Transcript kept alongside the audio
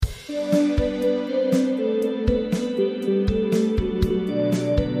Welcome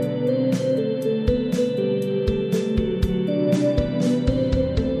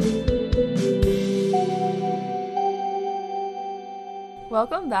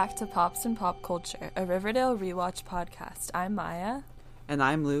back to Pops and Pop Culture, a Riverdale rewatch podcast. I'm Maya. And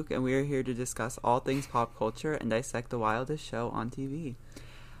I'm Luke, and we are here to discuss all things pop culture and dissect the wildest show on TV.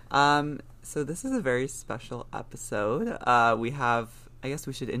 So this is a very special episode. We have, I guess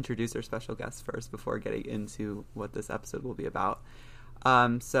we should introduce our special guest first before getting into what this episode will be about.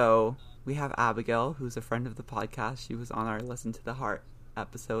 So we have Abigail, who's a friend of the podcast. She was on our Listen to the Heart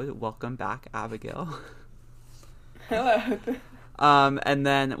episode. Welcome back, Abigail. Hello. And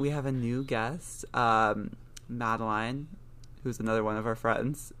then we have a new guest, Madeline, who's another one of our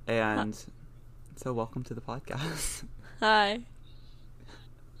friends. And so welcome to the podcast. Hi.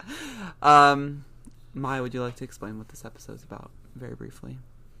 Maya, would you like to explain what this episode's about very briefly?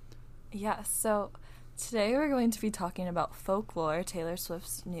 Yes, so today we're going to be talking about Folklore, Taylor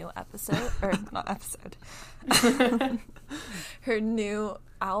Swift's new episode, or not episode, her new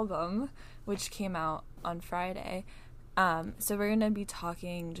album, which came out on Friday. So we're going to be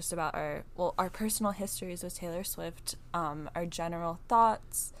talking just about our personal histories with Taylor Swift, our general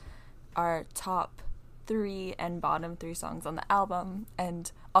thoughts, our top 3 and bottom 3 songs on the album,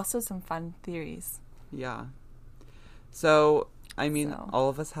 and also some fun theories. Yeah. So, I mean, all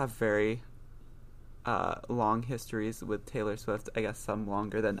of us have very long histories with Taylor Swift, I guess some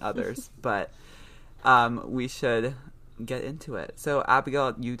longer than others, but we should get into it. So,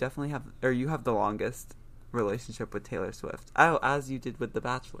 Abigail, you have the longest relationship with Taylor Swift. Oh, as you did with The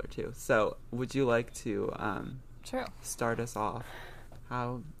Bachelor too. So, would you like to start us off?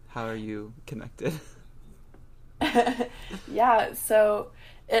 How are you connected? Yeah, so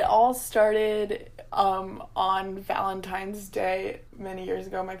it all started on Valentine's Day many years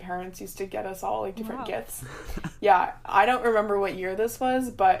ago. My parents used to get us all like different gifts. Yeah, I don't remember what year this was,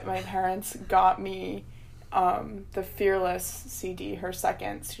 but my parents got me the Fearless CD, her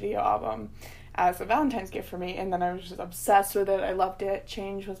second studio album, as a Valentine's gift for me, and then I was just obsessed with it. I loved it.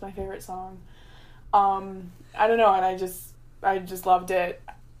 Change was my favorite song. I don't know, and I just loved it.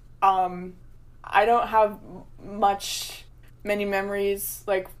 I don't have many memories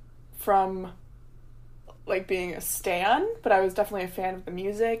like from like being a stan, but I was definitely a fan of the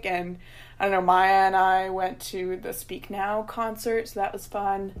music, and I don't know, Maya and I went to the Speak Now concert, so that was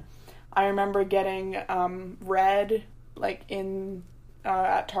fun. I remember getting Red like in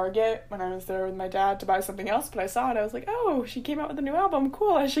at Target when I was there with my dad to buy something else, but I saw it. I was like, oh, she came out with a new album.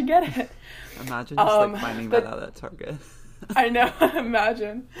 Cool, I should get it. Imagine just finding that out at Target. I know,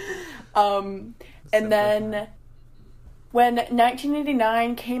 imagine. And then when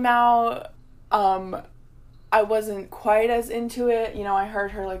 1989 came out, I wasn't quite as into it. You know, I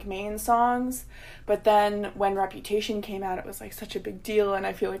heard her like main songs, but then when Reputation came out, it was like such a big deal, and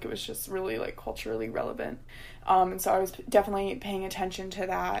I feel like it was just really like culturally relevant. And so I was definitely paying attention to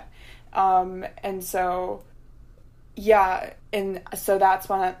that. And so, yeah, and so that's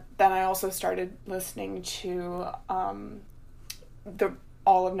when then I also started listening to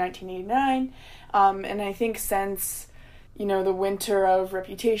all of 1989. And I think since, you know, the winter of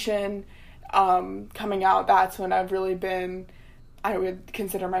Reputation coming out, that's when I would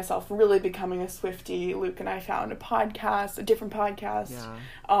consider myself really becoming a Swiftie. Luke and I found a different podcast,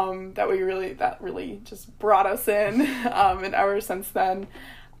 that really just brought us in. And ever since then,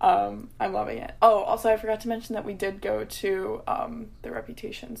 I'm loving it. Oh, also I forgot to mention that we did go to the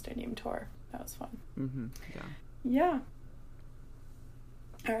Reputation Stadium tour. That was fun. Mm-hmm. Yeah.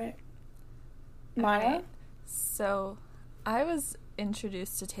 All right. Maya? Okay. So I was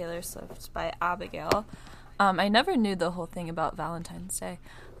introduced to Taylor Swift by Abigail. I never knew the whole thing about Valentine's Day.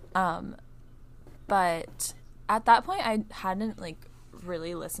 But at that point, I hadn't, like,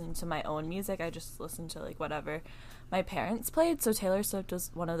 really listened to my own music. I just listened to, like, whatever my parents played. So Taylor Swift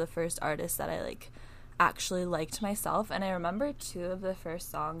was one of the first artists that I, like, actually liked myself. And I remember 2 of the first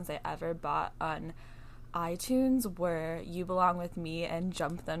songs I ever bought on iTunes were You Belong With Me and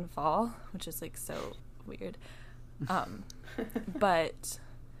Jump Then Fall, which is, like, so weird. But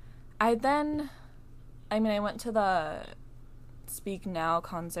I went to the Speak Now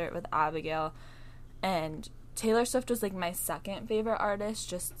concert with Abigail, and Taylor Swift was, like, my second favorite artist,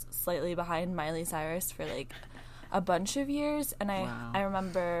 just slightly behind Miley Cyrus for, like, a bunch of years. And I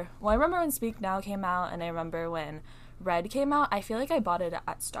remember when Speak Now came out, and I remember when Red came out. I feel like I bought it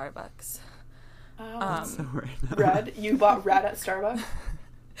at Starbucks. That's so random. Red? You bought Red at Starbucks?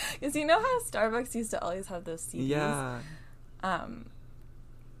 Because you know how Starbucks used to always have those CDs? Yeah.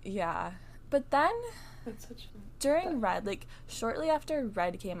 Yeah. But then That's such during Red, like shortly after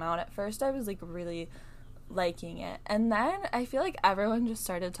Red came out, at first I was like really liking it, and then I feel like everyone just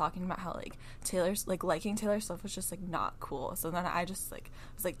started talking about how like liking Taylor Swift was just like not cool. So then I just like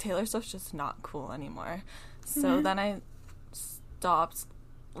was like, Taylor Swift's just not cool anymore. So then I stopped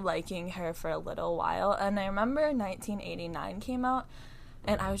liking her for a little while, and I remember 1989 came out,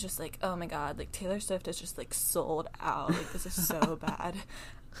 and I was just like, oh my god, like Taylor Swift is just like sold out, like this is so bad.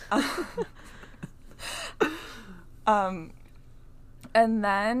 And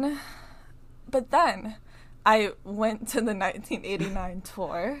then I went to the 1989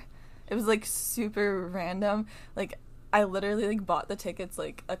 tour. It was like super random. Like I literally like bought the tickets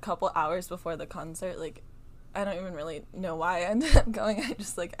like a couple hours before the concert. Like I don't even really know why I ended up going. I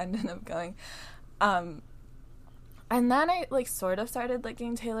just like ended up going. And then I like sort of started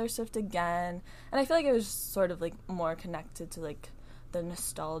liking Taylor Swift again, and I feel like it was sort of like more connected to like the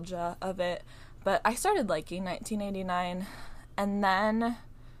nostalgia of it. But I started liking 1989, and then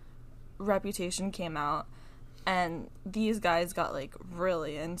Reputation came out, and these guys got like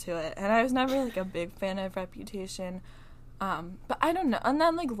really into it, and I was never like a big fan of Reputation. But I don't know. And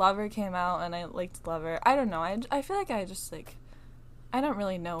then like Lover came out, and I liked Lover. I don't know. I feel like I just like, I don't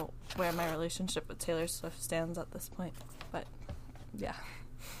really know where my relationship with Taylor Swift stands at this point. But yeah.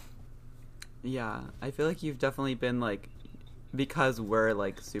 Yeah, I feel like you've definitely been like, because we're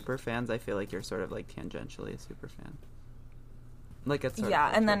like super fans, I feel like you're sort of like tangentially a super fan. Like it's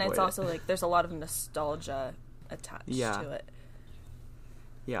yeah, and then it's also like there's a lot of nostalgia attached to it.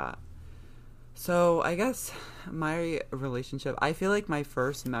 Yeah. So I guess my relationship, I feel like my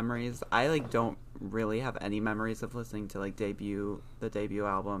first memories, I like don't really have any memories of listening to like the debut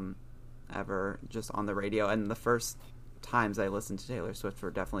album ever just on the radio, and the first times I listened to Taylor Swift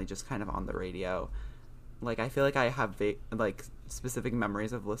were definitely just kind of on the radio. Like I feel like I have like specific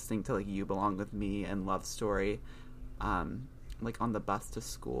memories of listening to like You Belong With Me and Love Story, like on the bus to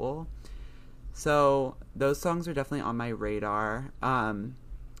school. So those songs are definitely on my radar. And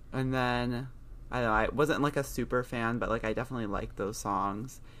then I don't know, I wasn't like a super fan, but like I definitely liked those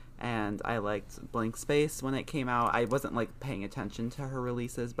songs. And I liked Blank Space when it came out. I wasn't like paying attention to her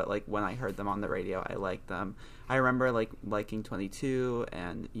releases, but like when I heard them on the radio, I liked them. I remember like liking 22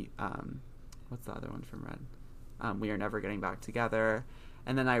 and what's the other one from Red? We Are Never Getting Back Together.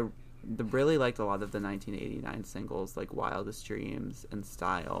 And then I really liked a lot of the 1989 singles like Wildest Dreams and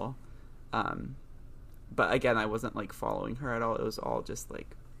Style. But again, I wasn't like following her at all. It was all just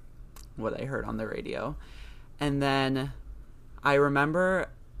like what I heard on the radio. And then I remember,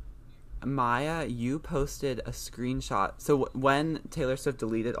 Maya, you posted a screenshot. So when Taylor Swift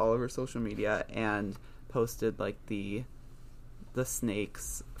deleted all of her social media and posted like the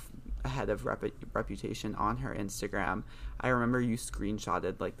snakes ahead of Reputation on her Instagram, I remember you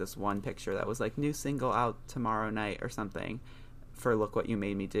screenshotted like this one picture that was like new single out tomorrow night or something for Look What You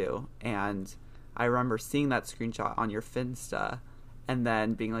Made Me Do. And I remember seeing that screenshot on your Finsta and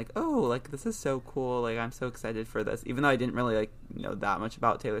then being like, oh, like this is so cool, like I'm so excited for this. Even though I didn't really like know that much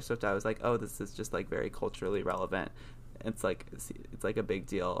about Taylor Swift, I was like, oh, this is just like very culturally relevant. It's like a big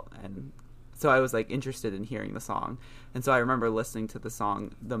deal. And so I was like interested in hearing the song. And so I remember listening to the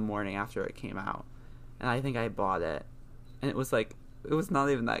song the morning after it came out, and I think I bought it, and it was like, it was not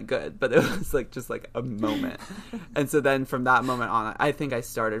even that good, but it was like just like a moment. And so then from that moment on, I think I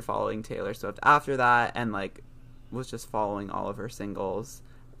started following Taylor Swift after that, and like was just following all of her singles.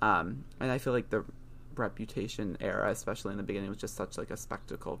 And I feel like the Reputation era, especially in the beginning, was just such like a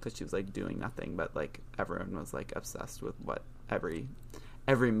spectacle because she was like doing nothing, but like everyone was like obsessed with what every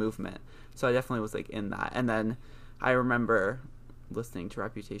movement. So I definitely was like in that. And then I remember listening to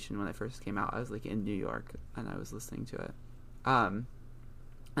Reputation when it first came out. I was like in New York and I was listening to it. And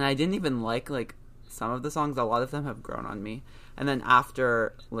I didn't even like some of the songs. A lot of them have grown on me. And then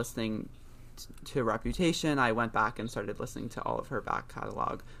after listening to Reputation, I went back and started listening to all of her back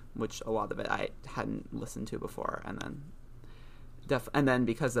catalog, which a lot of it I hadn't listened to before. And then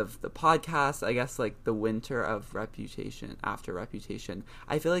because of the podcast, I guess like the winter of Reputation, after Reputation,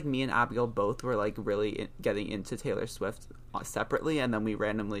 I feel like me and Abigail both were like really getting into Taylor Swift separately, and then we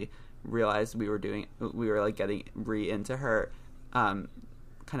randomly realized we were like getting into her kind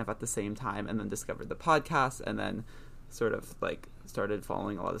of at the same time, and then discovered the podcast, and then sort of like started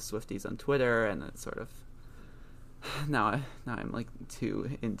following a lot of Swifties on Twitter, and it sort of now I'm like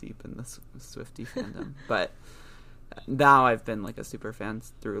too in deep in the Swiftie fandom. But now I've been like a super fan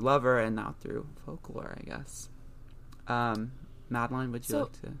through Lover and now through Folklore, I guess. Madeline, would you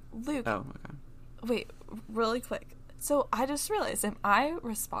like to? Luke. Oh, okay. Wait, really quick. So I just realized, am I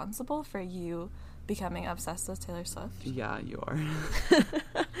responsible for you becoming obsessed with Taylor Swift? Yeah, you are.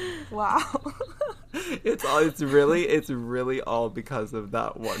 Wow. It's really all because of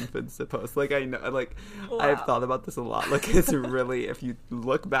that one Finsta post. Like, I know, like, wow. I've thought about this a lot. Like, it's really, if you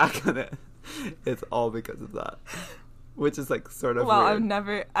look back on it, it's all because of that. Which is, like, sort of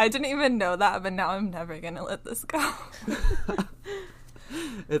weird. I didn't even know that, but now I'm never gonna let this go.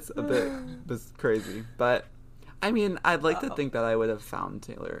 It's a bit crazy. But, I mean, I'd like to think that I would have found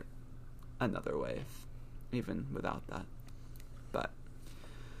Taylor another way, even without that. But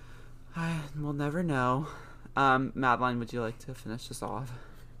we'll never know. Madeline, would you like to finish this off?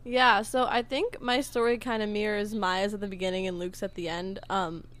 Yeah, so I think my story kind of mirrors Maya's at the beginning and Luke's at the end.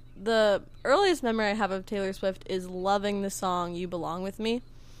 The earliest memory I have of Taylor Swift is loving the song You Belong With Me.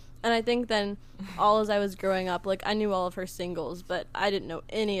 And I think then, all as I was growing up, like, I knew all of her singles, but I didn't know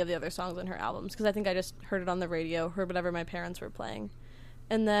any of the other songs on her albums, because I think I just heard it on the radio, heard whatever my parents were playing.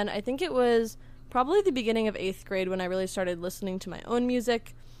 And then I think it was probably the beginning of 8th grade when I really started listening to my own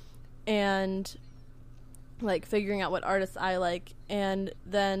music and, like, figuring out what artists I like. And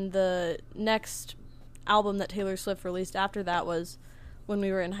then the next album that Taylor Swift released after that was when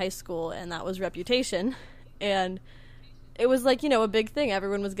we were in high school, and that was Reputation. And it was, like, you know, a big thing.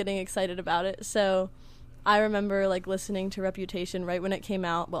 Everyone was getting excited about it. So I remember, like, listening to Reputation right when it came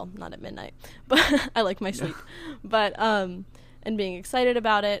out. Well, not at midnight, but I like my sleep. But, and being excited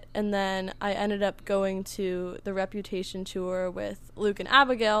about it. And then I ended up going to the Reputation tour with Luke and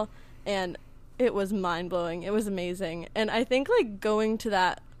Abigail, and it was mind-blowing. It was amazing. And I think, like, going to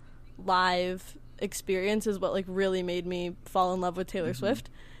that live experience is what, like, really made me fall in love with Taylor Swift.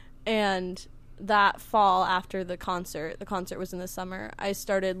 And that fall after the concert was in the summer, I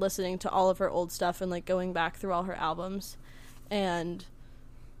started listening to all of her old stuff and, like, going back through all her albums. And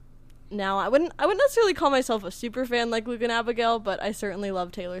now I wouldn't necessarily call myself a super fan like Luke and Abigail, but I certainly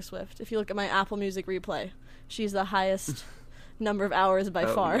love Taylor Swift. If you look at my Apple Music replay, she's the highest number of hours by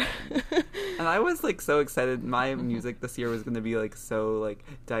far. Yeah. And I was, like, so excited. My music this year was going to be, like, so, like,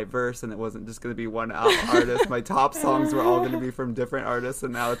 diverse, and it wasn't just going to be one artist. My top songs were all going to be from different artists,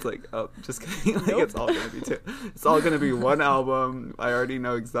 and now it's like, oh, just kidding. Like, it's all going to be it's all going to be one album. I already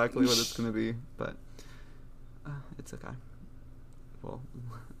know exactly what it's going to be, but it's okay. Well,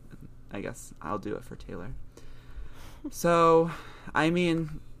 I guess I'll do it for Taylor. So, I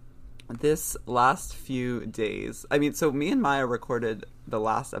mean, this last few days, so me and Maya recorded the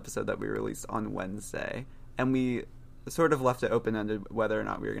last episode that we released on Wednesday, and we sort of left it open-ended whether or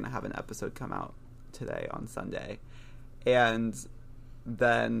not we were going to have an episode come out today on Sunday. And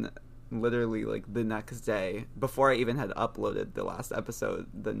then literally, like, the next day, before I even had uploaded the last episode,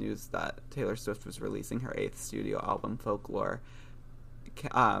 the news that Taylor Swift was releasing her 8th studio album, Folklore,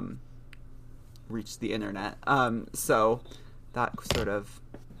 reached the internet. So that sort of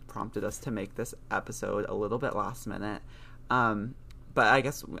prompted us to make this episode a little bit last minute. But I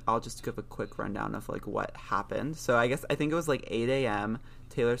guess I'll just give a quick rundown of, like, what happened. So I think it was, like, 8 a.m.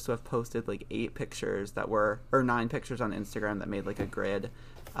 Taylor Swift posted, like, 9 pictures on Instagram that made, like, a grid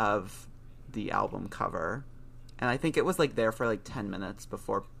of the album cover. And I think it was, like, there for, like, 10 minutes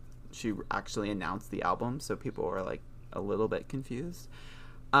before she actually announced the album. So people were, like, a little bit confused.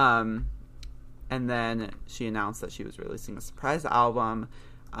 And then she announced that she was releasing a surprise album.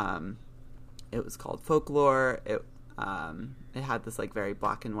 It was called Folklore. It had this, like, very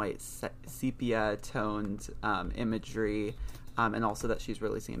black and white sepia toned imagery, and also that she's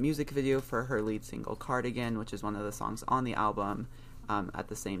releasing a music video for her lead single Cardigan, which is one of the songs on the album, at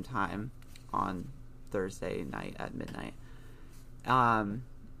the same time on Thursday night at midnight.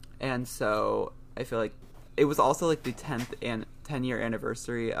 And so I feel like it was also, like, the 10-year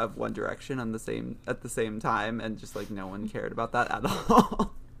anniversary of One Direction at the same time, and just, like, no one cared about that at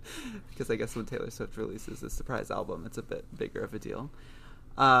all. Because I guess when Taylor Swift releases a surprise album, it's a bit bigger of a deal.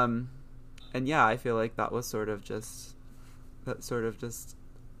 And yeah, I feel like that sort of just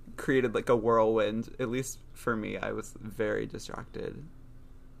created, like, a whirlwind. At least for me, I was very distracted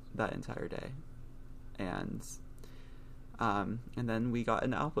that entire day. And then we got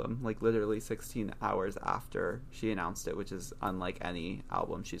an album, like, literally 16 hours after she announced it, which is unlike any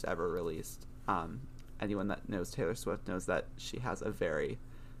album she's ever released. Anyone that knows Taylor Swift knows that she has a very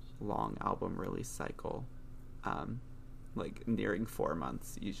long album release cycle, like, nearing 4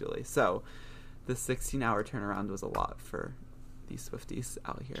 months usually. So the 16-hour turnaround was a lot for these Swifties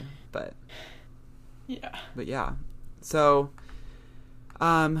out here. But yeah. So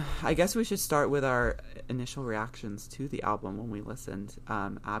I guess we should start with our initial reactions to the album when we listened.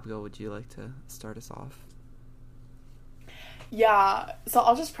 Abigail, would you like to start us off? Yeah, so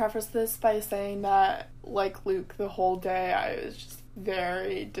I'll just preface this by saying that, like Luke, the whole day I was just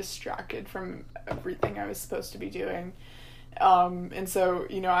very distracted from everything I was supposed to be doing. And so,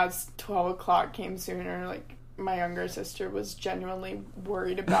 you know, as 12 o'clock came sooner, like, my younger sister was genuinely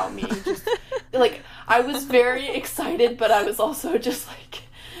worried about me. Just, like, I was very excited, but I was also just, like,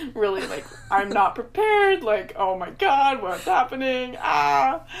 really, like, I'm not prepared. Like, oh my God, what's happening?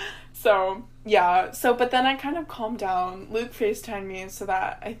 So, yeah. So, but then I kind of calmed down. Luke FaceTimed me, so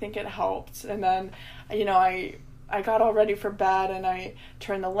that I think it helped. And then, you know, I got all ready for bed, and I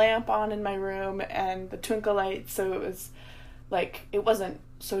turned the lamp on in my room and the twinkle lights, so it was, like, it wasn't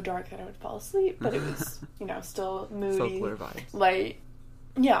so dark that I would fall asleep, but it was, you know, still moody. Folklore vibes. Light.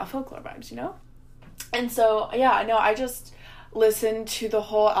 Yeah, folklore vibes, you know? And so, yeah, no, I just listened to the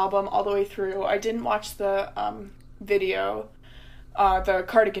whole album all the way through. I didn't watch the video, the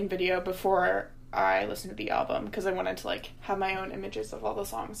Cardigan video, before I listened to the album, because I wanted to, like, have my own images of all the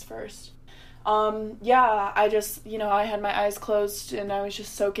songs first. Yeah, I just, you know, I had my eyes closed, and I was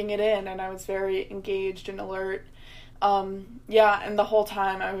just soaking it in, and I was very engaged and alert. Yeah, and the whole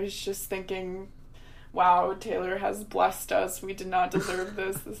time I was just thinking, wow, Taylor has blessed us. We did not deserve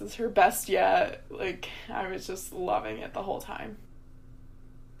this. This is her best yet. Like, I was just loving it the whole time.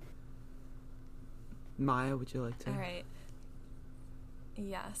 Maya, would you like to? All right.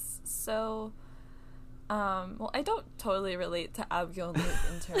 Yes. So, well, I don't totally relate to Abigail and Luke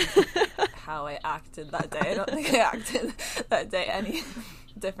in terms of how I acted that day. I don't think I acted that day any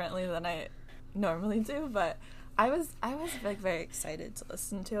differently than I normally do, but I was like very excited to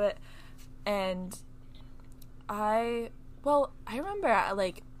listen to it, and I remember at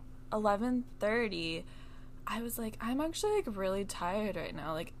like 11:30, I was like, I'm actually like really tired right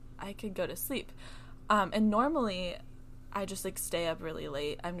now, like I could go to sleep, and normally I just like stay up really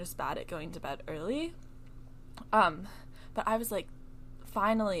late. I'm just bad at going to bed early, but I was like,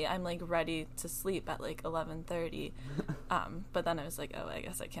 finally I'm like ready to sleep at like 11:30, but then I was like, oh, I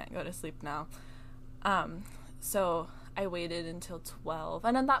guess I can't go to sleep now. So I waited until 12,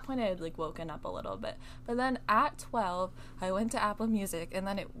 and at that point I had like woken up a little bit, but then at 12 I went to Apple Music, and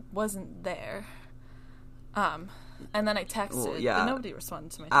then it wasn't there, and then I texted, but nobody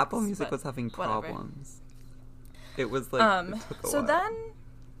responded to my text. Apple Music was having problems. Whatever. It was like it took a so while.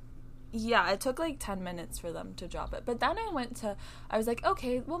 then it took like 10 minutes for them to drop it, but then I was like,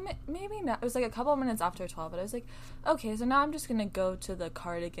 okay, well maybe not. It was like a couple minutes after 12, but I was like, okay, so now I'm just gonna go to the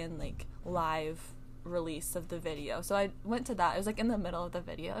Cardigan like live release of the video. So I went to that. I was like in the middle of the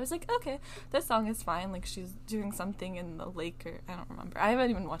video. I was like, okay, this song is fine, like she's doing something in the lake, or I don't remember. I haven't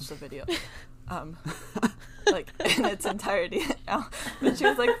even watched the video like in its entirety now, but she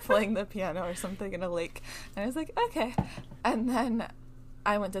was like playing the piano or something in a lake, and I was like, okay. And then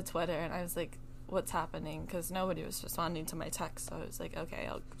I went to Twitter, and I was like, what's happening, because nobody was responding to my text. So I was like, okay,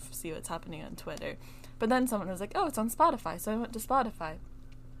 I'll see what's happening on Twitter. But then someone was like, oh, it's on Spotify. So I went to Spotify,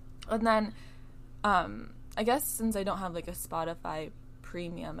 and then I guess since I don't have like a Spotify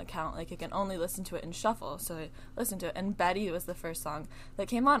premium account, like I can only listen to it in shuffle, so I listened to it, and Betty was the first song that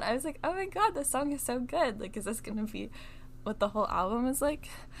came on. I was like, oh my God, this song is so good, like is this gonna be what the whole album is like?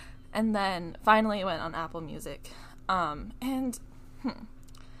 And then finally it went on Apple Music, and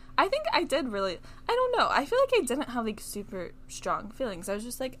I think I did really, I don't know, I feel like I didn't have like super strong feelings. I was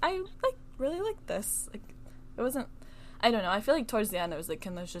just like, I like really like this, like it wasn't, I don't know, I feel like towards the end I was like,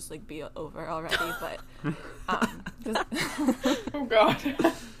 can this just like be over already? But oh God.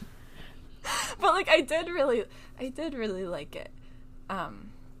 But like I did really like it,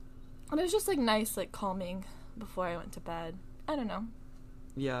 and it was just like nice, like calming before I went to bed. I don't know,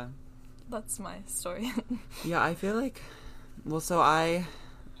 Yeah. that's my story. Yeah, I feel like, well, so I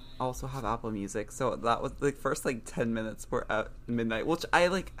also have Apple Music, so that was the first like 10 minutes were at midnight, which I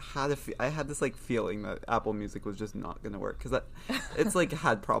like I had this like feeling that Apple Music was just not gonna work, because it's like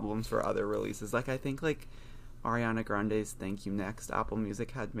had problems for other releases. Like I think like Ariana Grande's Thank You Next, Apple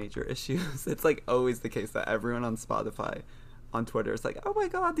Music had major issues. It's like always the case that everyone on Spotify, on Twitter, is like, oh my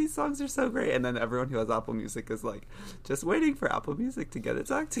God, these songs are so great, and then everyone who has Apple Music is like just waiting for Apple Music to get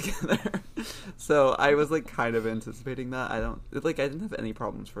its act together. So I was like kind of anticipating that. I didn't have any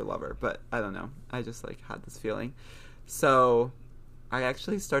problems for Lover, but I don't know, I just like had this feeling. So I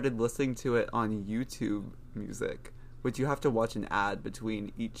actually started listening to it on YouTube Music, which you have to watch an ad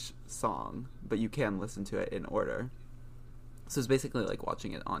between each song, but you can listen to it in order. So it's basically like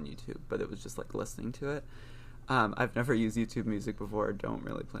watching it on YouTube, but it was just like listening to it. I've never used YouTube Music before. Don't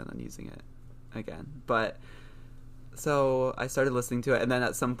really plan on using it again. But so I started listening to it, and then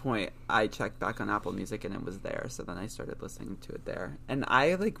at some point I checked back on Apple Music and it was there. So then I started listening to it there, and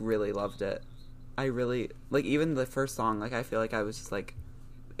I like really loved it. I really like even the first song. Like I feel like I was just like,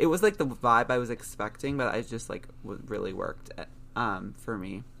 it was like the vibe I was expecting, but I just like really worked for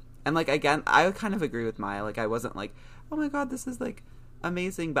me. And, like, again, I kind of agree with Maya. Like, I wasn't like, oh my god, this is, like,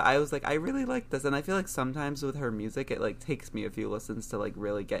 amazing. But I was like, I really like this. And I feel like sometimes with her music, it, like, takes me a few listens to, like,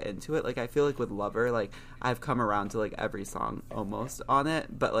 really get into it. Like, I feel like with Lover, like, I've come around to, like, every song almost on it.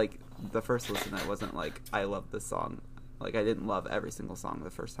 But, like, the first listen, I wasn't like, I love this song. Like, I didn't love every single song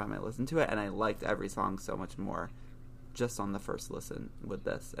the first time I listened to it. And I liked every song so much more just on the first listen with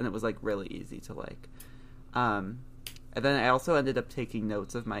this. And it was, like, really easy to like. And then I also ended up taking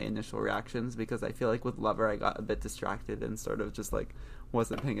notes of my initial reactions because I feel like with Lover I got a bit distracted and sort of just, like,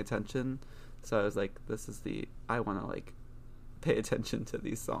 wasn't paying attention. So I was like, I want to, like, pay attention to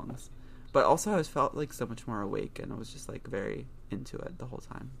these songs. But also I felt, like, so much more awake, and I was just, like, very into it the whole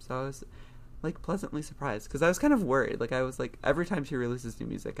time. So I was, like, pleasantly surprised because I was kind of worried. Like, I was, like, every time she releases new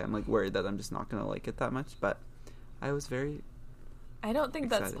music, I'm, like, worried that I'm just not going to like it that much. But I was very I don't think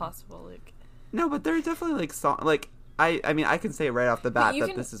excited. That's possible. Like, no, but there are definitely, like, songs, like, I mean, I can say right off the bat that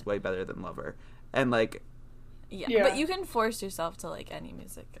can... this is way better than Lover. And, like... Yeah, but you can force yourself to like any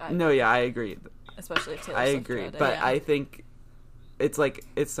music. I agree. Especially if Taylor I Swift agree, wrote it, but yeah. I think it's, like,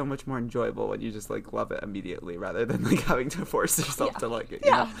 it's so much more enjoyable when you just, like, love it immediately rather than, like, having to force yourself to like it,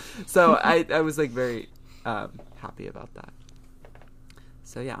 you know? So I was, like, very happy about that.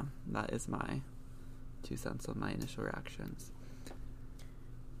 So, yeah, that is my 2 cents on my initial reactions.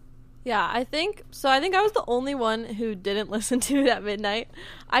 Yeah, I think I was the only one who didn't listen to it at midnight.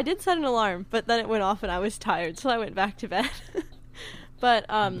 I did set an alarm, but then it went off and I was tired, so I went back to bed. But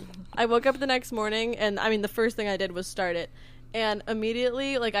I woke up the next morning, and I mean, the first thing I did was start it. And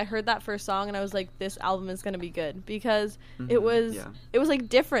immediately, like, I heard that first song and I was like, this album is going to be good, because it was like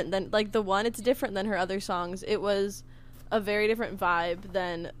different than, like, the one, it's different than her other songs. It was a very different vibe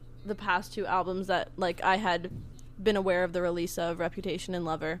than the past 2 albums that, like, I had been aware of the release of, Reputation and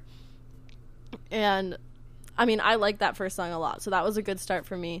Lover. And I mean, I liked that first song a lot, so that was a good start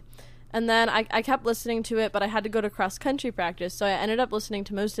for me. And then I kept listening to it, but I had to go to cross country practice, so I ended up listening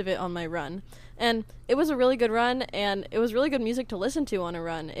to most of it on my run. And it was a really good run, and it was really good music to listen to on a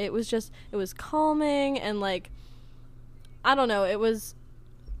run. It was calming, and, like, I don't know, it was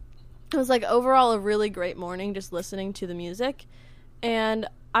like overall a really great morning just listening to the music. And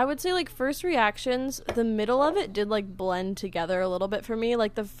I would say, like, first reactions, the middle of it did, like, blend together a little bit for me.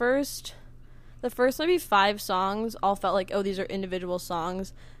 Like, the first maybe 5 songs all felt like, oh, these are individual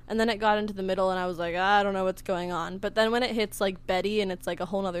songs. And then it got into the middle and I was like, I don't know what's going on. But then when it hits, like, Betty and it's, like, a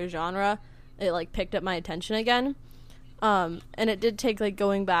whole nother genre, it, like, picked up my attention again. And it did take, like,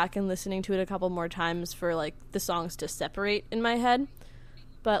 going back and listening to it a couple more times for, like, the songs to separate in my head.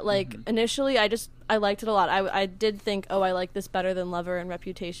 But, like, initially I liked it a lot. I did think, oh, I like this better than Lover and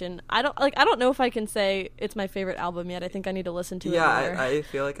Reputation. I don't know if I can say it's my favorite album yet. I think I need to listen to it more. Yeah, I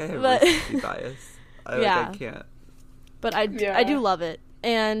feel like I have recency bias. I can't. But I do love it.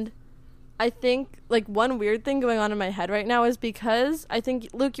 And I think, like, one weird thing going on in my head right now is because I think,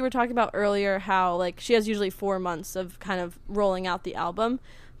 Luke, you were talking about earlier how, like, she has usually 4 months of kind of rolling out the album.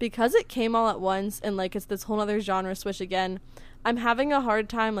 Because it came all at once and, like, it's this whole other genre switch again, I'm having a hard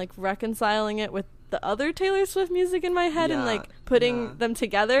time, like, reconciling it with the other Taylor Swift music in my head and, like, putting them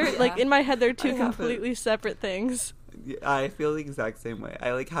together. Yeah. Like, in my head, they're 2 completely separate things. I feel the exact same way.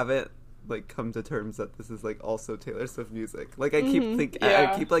 I, like, haven't, like, come to terms that this is, like, also Taylor Swift music. Like, I keep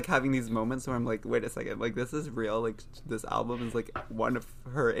I keep, like, having these moments where I'm like, wait a second, like, this is real. Like, this album is, like, one of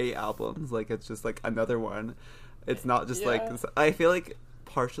her 8 albums. Like, it's just, like, another one. It's not just, like, I feel like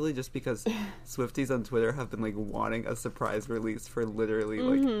partially just because Swifties on Twitter have been, like, wanting a surprise release for literally,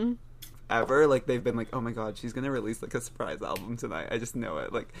 like, ever. Like, they've been like, oh my god, she's gonna release, like, a surprise album tonight. I just know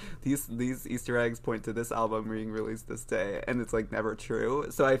it. Like, these Easter eggs point to this album being released this day, and it's, like, never true.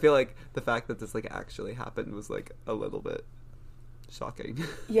 So I feel like the fact that this, like, actually happened was, like, a little bit shocking.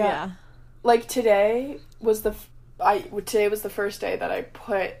 Yeah. Like, today was the first day that I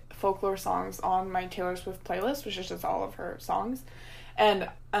put folklore songs on my Taylor Swift playlist, which is just all of her songs. And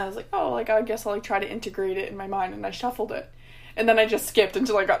I was like, oh, like, I guess I'll, like, try to integrate it in my mind, and I shuffled it. And then I just skipped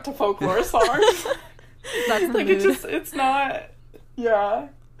until I got to folklore songs. That's the like, mood. It's not, yeah.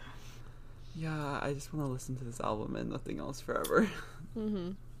 Yeah, I just want to listen to this album and nothing else forever.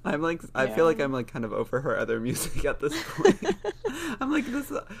 Mm-hmm. I'm like, I feel like I'm, like, kind of over her other music at this point. I'm like,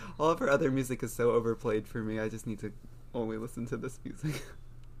 all of her other music is so overplayed for me. I just need to only listen to this music.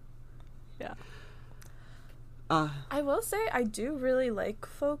 Yeah. I will say I do really like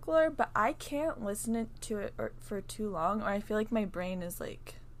folklore, but I can't listen to it for too long, or I feel like my brain is,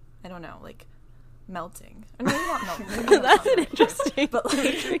 like, I don't know, like, melting. I mean, not melting. That's an interesting. But,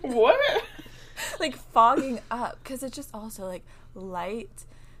 like, what? Like, fogging up, because it's just also, like, light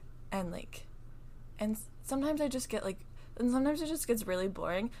and, like, and sometimes I just get, like, and sometimes it just gets really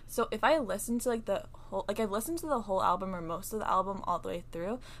boring. So if I listen to like the whole, like I've listened to the whole album or most of the album all the way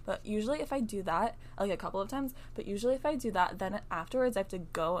through, but usually if I do that, like a couple of times, but usually if I do that, then afterwards I have to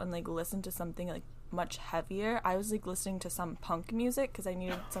go and like listen to something like much heavier. I was like listening to some punk music because I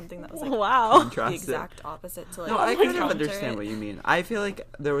needed something that was like wow, the exact opposite to like. No, I kind of counter understand it. what you mean. I feel like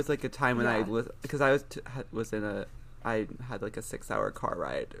there was like a time when Yeah. because I had like a 6-hour car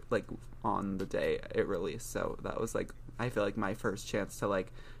ride like on the day it released, so that was like I feel like my first chance to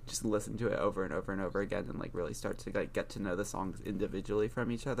like just listen to it over and over and over again and like really start to like get to know the songs individually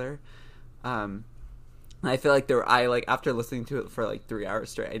from each other. I feel like I like after listening to it for like 3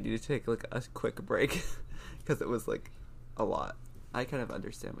 hours straight, I needed to take like a quick break because it was like a lot. I kind of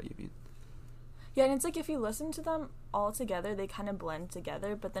understand what you mean. Yeah, and it's like if you listen to them all together, they kind of blend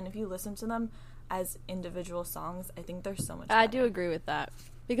together. But then if you listen to them as individual songs, I think they're so much better. I do agree with that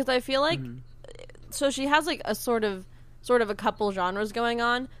because I feel like so she has like a sort of a couple genres going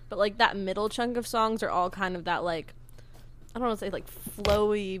on, but like that middle chunk of songs are all kind of that like I don't want to say like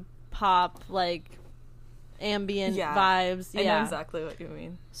flowy pop like ambient vibes. I know exactly what you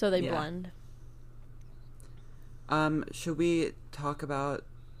mean. So they blend. Should we talk about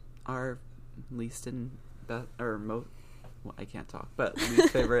our least and best or most? Well, I can't talk, but least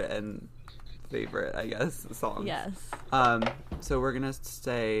favorite and favorite, I guess, songs. Yes. So we're gonna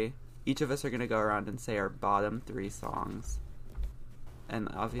say each of us are gonna go around and say our bottom 3 songs. And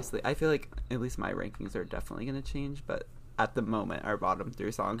obviously, I feel like at least my rankings are definitely gonna change, but at the moment, our bottom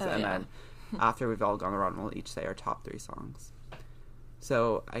 3 songs, then after we've all gone around, we'll each say our top 3 songs.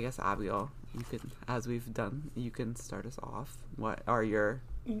 So I guess Abigail, you can, as we've done, you can start us off. What are your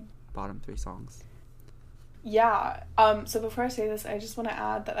bottom 3 songs? Yeah. So before I say this, I just want to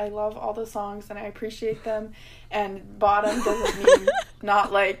add that I love all the songs and I appreciate them. And bottom doesn't mean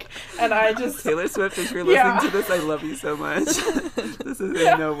not like. And I just Taylor Swift, if you're listening to this, I love you so much. This is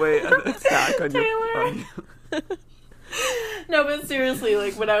in no way an attack on you. No, but seriously,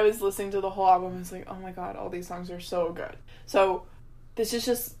 like when I was listening to the whole album, I was like, oh my god, all these songs are so good. So this is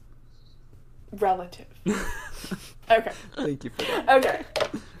just relative. Okay. Thank you for that. Okay.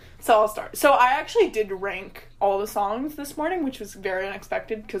 So I'll start. So I actually did rank all the songs this morning, which was very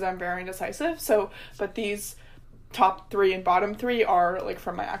unexpected because I'm very indecisive. So, but these top 3 and bottom 3 are like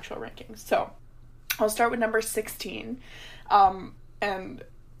from my actual rankings. So I'll start with number 16. And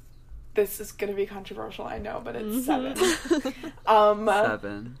this is going to be controversial, I know, but it's 7.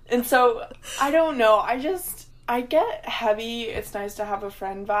 7. And so I don't know. I get heavy, it's nice to have a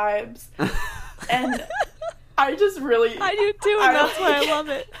friend vibes. And I just really... I do too, and that's why I love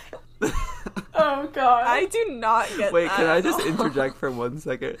it. Oh, God. I do not get Wait, that can I at just all. interject for 1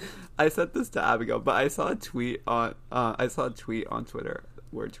 second? I sent this to Abigail, but I saw a tweet on Twitter,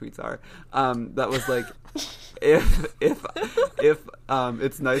 where tweets are, that was like, if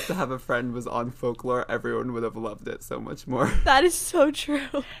it's nice to have a friend was on Folklore, everyone would have loved it so much more. That is so true.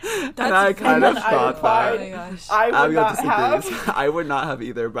 And I kind of thought replied, Oh my gosh. I would Abigail not have... disagrees. I would not have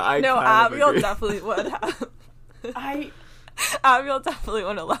either, but I No, kind of Abigail agree. definitely would have. Abigail definitely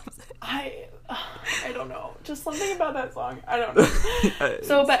would have loved it. I don't know. Just something about that song. I don't know.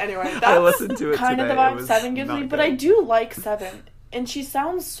 So, but anyway, that's listened to it kind today. of It the vibe was 7 gives me. not But good. I do like 7. And she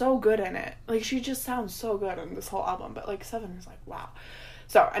sounds so good in it. Like, she just sounds so good in this whole album. But, like, 7 is like, wow.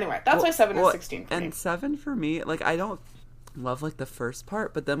 So, anyway, that's why 7 is 16 for me. And 7 for me, like, I don't love, like, the first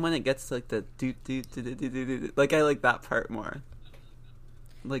part, but then when it gets to, like, the do like, I like that part more.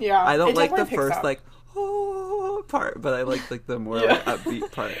 Like, Yeah, I don't it like the definitely picks first, up. like, oh part, but I like the more, Yeah. like,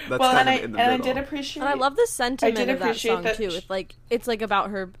 upbeat part. That's Well, kind and of in the I middle. did appreciate... And I love the sentiment did of that appreciate song that too. It's like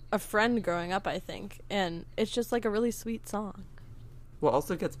about a friend growing up, I think, and it's just like a really sweet song. Well,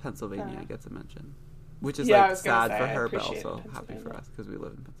 also gets Pennsylvania Yeah. gets a mention. Which is, Yeah, I like, was gonna sad say, for I her, but appreciate also happy for Pennsylvania. us, because we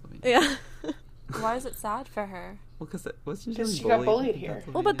live in Pennsylvania. Yeah. Why is it sad for her? Well, because wasn't Because she she got bullied bullied in here.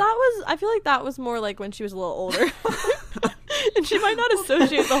 Well, but Pennsylvania? I feel like that was more like when she was a little older. And she might not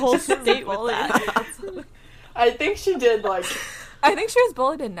associate the whole state with that. I think she did, like... I think she was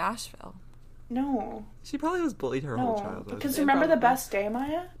bullied in Nashville. No. She probably was bullied her whole No. childhood. Because Yeah, remember The probably. Best Day,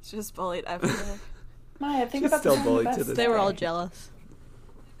 Maya? She was bullied everywhere. Maya, think She's about still the song bullied The to Best this They were Day. all jealous.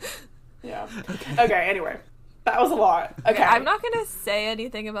 Yeah. Okay, anyway. That was a lot. Okay. I'm not gonna say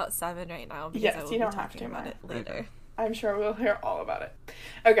anything about 7 right now because Yes, I will you be don't have talking to, about it Maya. later. I'm sure we'll hear all about it.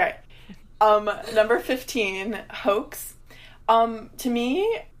 Okay. Number 15, Hoax. To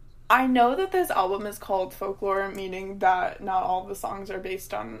me, I know that this album is called Folklore, meaning that not all the songs are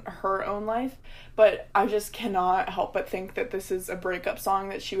based on her own life, but I just cannot help but think that this is a breakup song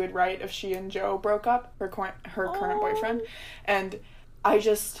that she would write if she and Joe broke up, her current boyfriend. And I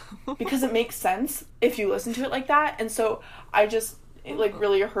just, because it makes sense if you listen to it like that, and so it like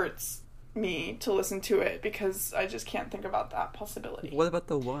really hurts me to listen to it because I just can't think about that possibility. What about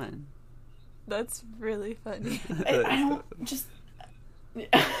the one? That's really funny. I don't just,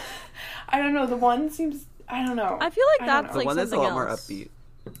 I don't know, the one seems, I don't know. I feel like that's like the one is a lot more else. upbeat.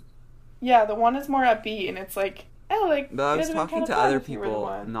 Yeah, the one is more upbeat, and it's like, But I was talking to other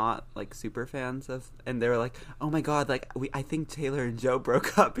people, not like super fans of, and they were like, "Oh my god, like I think Taylor and Joe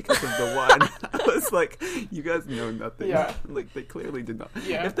broke up because of the one." I was like, "You guys know nothing." Yeah. Like they clearly did not.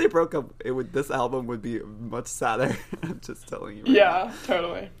 Yeah. If they broke up, this album would be much sadder. I'm just telling you. Right Yeah, now.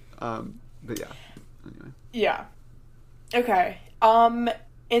 totally. But yeah. Anyway. Yeah. Okay.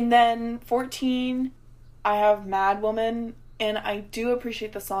 And then 14, I have Mad Woman. And I do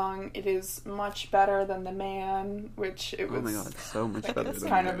appreciate the song. It is much better than The Man, which it was. Oh my god, so much like, better it's than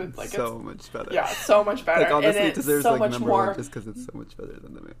kind The of Man. like So much better. Yeah, so much better. Like honestly, and it deserves so like much number more, one just because it's so much better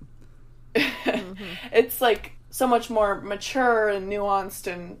than The Man. Mm-hmm. It's like so much more mature and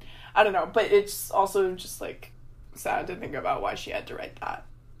nuanced, and I don't know, but it's also just like sad to think about why she had to write that.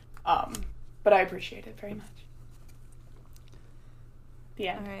 But I appreciate it very much. The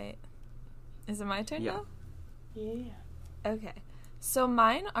end. All right. Is it my turn Yeah. now? Yeah. Okay. So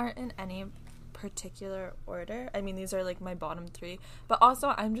mine aren't in any particular order. I mean, these are like my bottom 3. But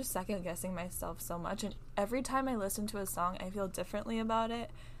also, I'm just second guessing myself so much. And every time I listen to a song, I feel differently about it.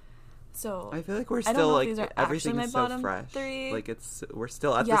 So I feel like we're I don't still know if like these are everything actually is my so bottom fresh. 3. Like we're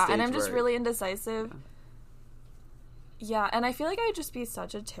still at the yeah, stage and I'm just where, really indecisive. Yeah, and I feel like I would just be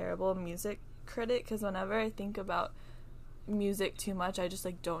such a terrible music critic because whenever I think about music too much, I just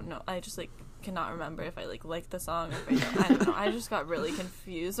like don't know. I just like cannot remember if I like the song or if I don't know. I just got really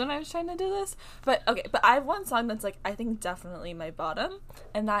confused when I was trying to do this. But okay, but I have one song that's like I think definitely my bottom,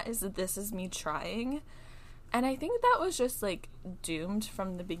 and that is This Is Me Trying. And I think that was just like doomed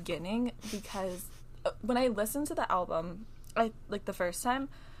from the beginning because when I listened to the album, I like the first time,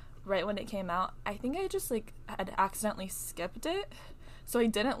 right when it came out, I think I just like had accidentally skipped it. So I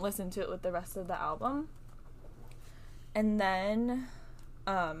didn't listen to it with the rest of the album. And then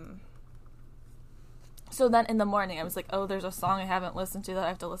so then in the morning I was like, oh, there's a song I haven't listened to that I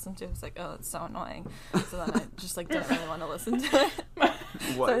have to listen to. I was like, oh, it's so annoying. So then I just like didn't really want to listen to it.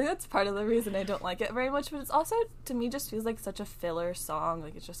 What? So I think that's part of the reason I don't like it very much, but it's also to me just feels like such a filler song.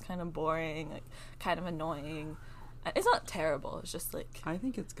 Like it's just kind of boring, like kind of annoying. It's not terrible, it's just like I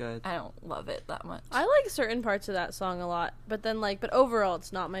think it's good. I don't love it that much. I like certain parts of that song a lot, but overall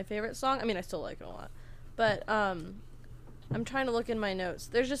it's not my favorite song. I mean, I still like it a lot. But I'm trying to look in my notes.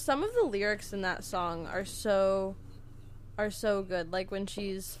 There's just some of the lyrics in that song are so good. Like when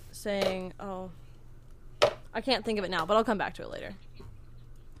she's saying, oh, I can't think of it now, but I'll come back to it later.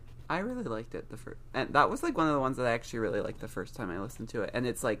 I really liked it and that was like one of the ones that I actually really liked the first time I listened to it, and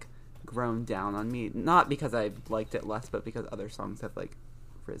it's like grown down on me, not because I liked it less, but because other songs have like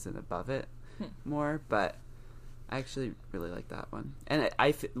risen above it more. But I actually really like that one, and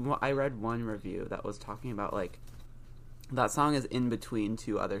I read one review that was talking about like that song is in between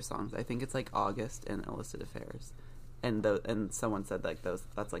two other songs. I think it's like August and Illicit Affairs, and someone said like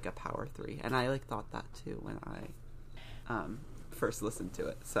that's like a power 3, and I like thought that too when I first listened to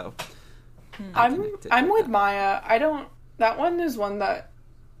it. So I'm with Maya. That one is one that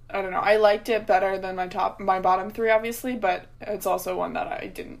I don't know. I liked it better than my bottom 3, obviously, but it's also one that I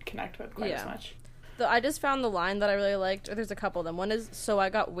didn't connect with quite as much. I just found the line that I really liked. Or there's a couple of them. One is, so I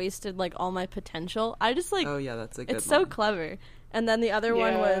got wasted like all my potential. I just like, oh yeah, that's a good it's one. so clever. And then the other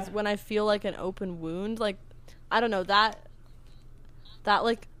one was, when I feel like an open wound. Like, I don't know, that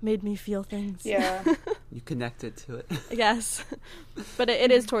like made me feel things. Yeah. You connected to it. Yes. But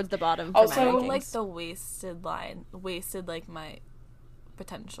it is towards the bottom for Also, my I rankings. don't like the wasted line. Wasted like my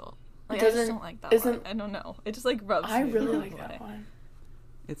potential. Like, I Doesn't- just don't like that line. I don't know. It just like rubs I me really the like wrong that way. one.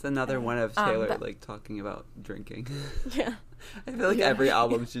 It's another one of Taylor but- like talking about drinking. Yeah. I feel like Yeah. every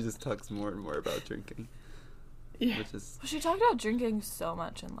album she just talks more and more about drinking, Yeah. which is Well, she talked about drinking so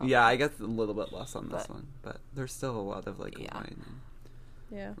much in Love. yeah. I guess a little bit less on this But- one, but there's still a lot of like Yeah. wine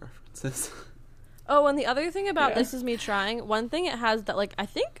Yeah. and references. Oh, and the other thing about Yeah. This Is Me Trying, one thing it has that, like, I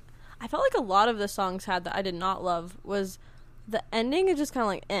felt like a lot of the songs had that I did not love was the ending is just kind of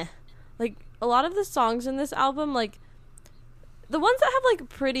like, eh. Like, a lot of the songs in this album, like, the ones that have, like,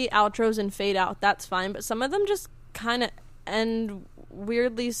 pretty outros and fade out, that's fine, but some of them just kind of end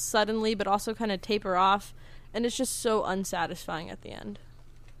weirdly suddenly, but also kind of taper off, and it's just so unsatisfying at the end.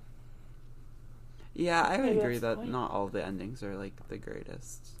 Yeah, I would Maybe agree that's the that point. not all the endings are like the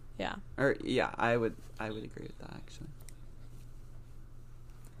greatest. Yeah. Or yeah, I would agree with that actually.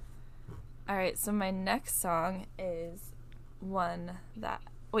 All right, so my next song is one that...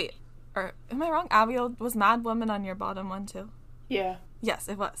 Wait, or am I wrong? Abigail, was Mad Woman on your bottom one too? Yeah. Yes,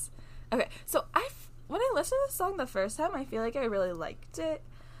 it was. Okay, so when I listened to the song the first time, I feel like I really liked it.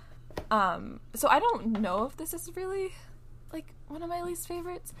 So I don't know if this is really, like, one of my least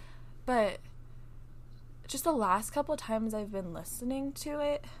favorites, but just the last couple of times I've been listening to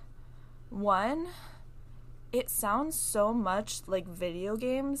it, one, it sounds so much like Video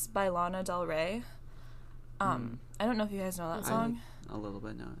Games by Lana Del Rey. I don't know if you guys know that song. A little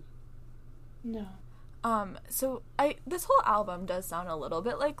bit, no. No. So this whole album does sound a little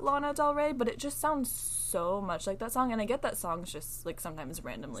bit like Lana Del Rey, but it just sounds so much like that song, and I get that songs just, like, sometimes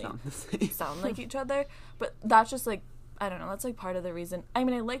randomly sound like each other, but that's just, like, I don't know, that's, like, part of the reason. I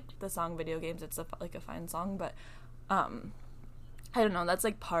mean, I like the song Video Games, it's, like, a fine song, but, I don't know, that's,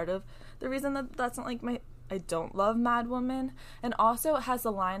 like, part of the reason that that's not, like, I don't love Mad Woman. And also it has a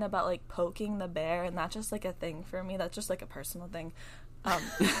line about, like, poking the bear, and that's just, like, a thing for me. That's just, like, a personal thing.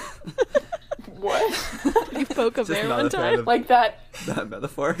 What? You poke a bear one time? Like that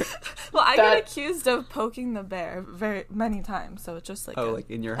metaphor? Well, I get accused of poking the bear very many times, so it's just like... like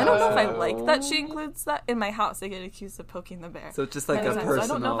in your house? I don't know if I like that she includes that. In my house, I get accused of poking the bear. So it's just like a personal... So I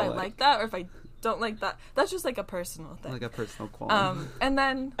don't know if I like that or if I don't like that. That's just like a personal thing. Like a personal qualm. And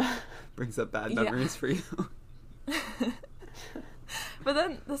then... Brings up bad memories for you. But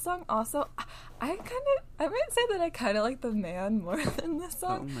then the song also, I might say that I kind of like The Man more than this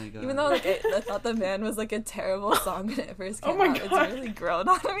song. Oh my god. Even though, like, I thought The Man was, like, a terrible song when it first came out. God. It's really grown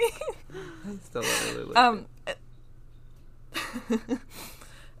on me. I still really like it.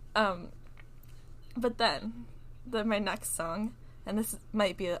 But then, my next song, and this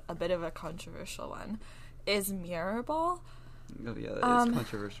might be a bit of a controversial one, is Mirror Ball. Oh yeah, that is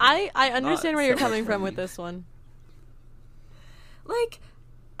controversial. I understand where you're coming from with this one. Like,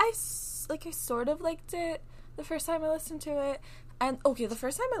 I sort of liked it the first time I listened to it. And, okay, the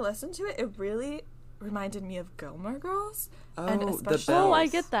first time I listened to it, it really reminded me of Gilmore Girls. And especially, the bells. Oh, I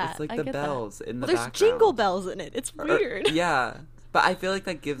get that. It's like I the get bells that. in the there's background. jingle bells in it. It's weird. Yeah. But I feel like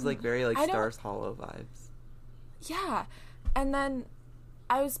that gives, like, very, like, Stars Hollow vibes. Yeah. And then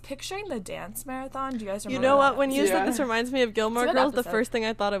I was picturing the dance marathon. Do you guys remember You know what? that? When you said this reminds me of Gilmore Girls, the episode. first thing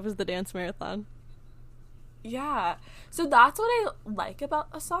I thought of was the dance marathon. Yeah. So that's what I like about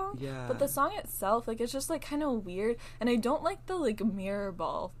a song. Yeah. But the song itself, like, it's just, like, kind of weird. And I don't like the, like, mirror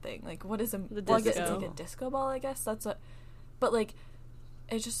ball thing. Like, what is The well, I guess disco. it's, like, a disco ball, I guess. That's what... But, like,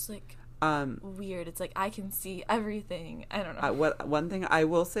 it's just, like, weird. It's, like, I can see everything. I don't know. One thing I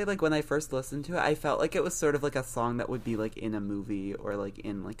will say, like, when I first listened to it, I felt like it was sort of like a song that would be, like, in a movie or, like,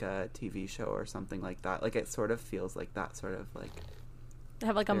 in, like, a TV show or something like that. Like, it sort of feels like that sort of, like...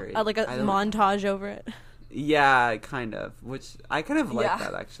 Have, like, a montage over it. Yeah, kind of. Which I kind of like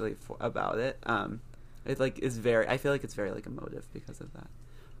that actually about it. It like is very. I feel like it's very like emotive because of that.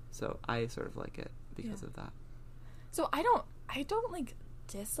 So I sort of like it because of that. So I don't like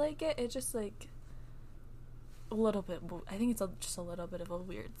dislike it. It's just like a little bit. I think it's just a little bit of a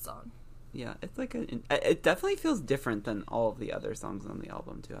weird song. Yeah, it's like it definitely feels different than all of the other songs on the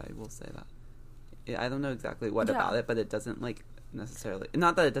album too. I will say that. I don't know exactly what about it, but it doesn't like. Necessarily,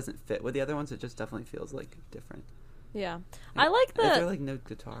 not that it doesn't fit with the other ones, it just definitely feels like different. Yeah. Like, I like is there like no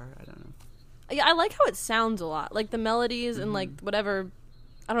guitar? I don't know. Yeah, I like how it sounds a lot, like the melodies and like whatever,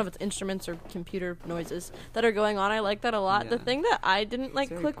 I don't know if it's instruments or computer noises that are going on. I like that a lot. The thing that I didn't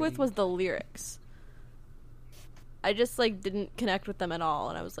like click with was the lyrics. I just like didn't connect with them at all,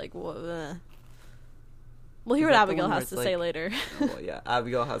 and I was like, whoa. We'll hear what Abigail has to say later. Oh, well, yeah,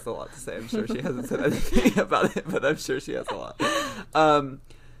 Abigail has a lot to say. I'm sure she hasn't said anything about it, but I'm sure she has a lot.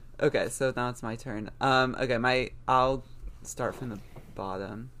 Okay, so now it's my turn. Okay, I'll start from the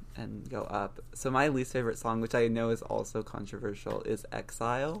bottom and go up. So my least favorite song, which I know is also controversial, is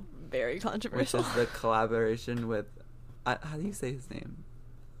Exile. Very controversial. Which is the collaboration with... how do you say his name?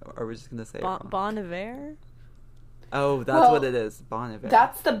 Or are we just going to say it wrong? Bon Iver? Oh, that's what it is. Bon Iver.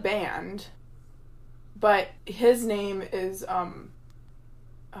 That's the band. But his name is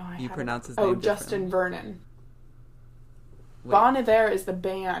you pronounce his name Justin Vernon. Wait. Bon Iver is the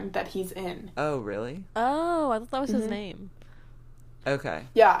band that he's in. Oh, really? Oh, I thought that was his name. Okay.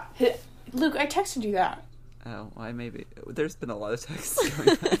 Yeah. Luke, I texted you that. Oh, well, maybe. There's been a lot of texts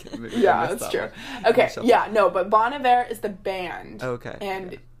going back. Maybe yeah, that's true. Okay, yeah, no, but Bon Iver is the band. Okay.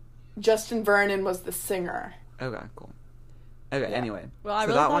 And Justin Vernon was the singer. Okay, cool. Okay, anyway. Well, I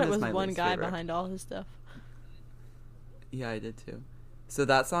really thought it was one guy behind all his stuff. Yeah, I did too. So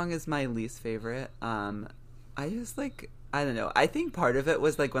that song is my least favorite. I just like... I don't know. I think part of it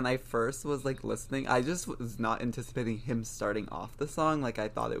was, like, when I first was, like, listening, I just was not anticipating him starting off the song. Like, I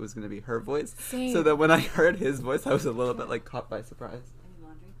thought it was going to be her voice. Same. So that when I heard his voice, I was a little bit, like, caught by surprise.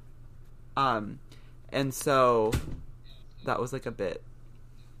 And so that was, like, a bit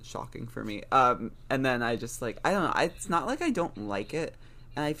shocking for me. And then I just, like, I don't know. It's not like I don't like it.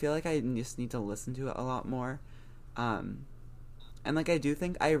 And I feel like I just need to listen to it a lot more. And, like, I do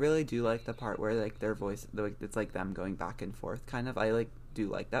think I really do like the part where, like, their voice, like, it's, like, them going back and forth, kind of. I, like, do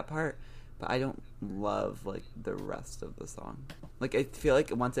like that part, but I don't love, like, the rest of the song. Like, I feel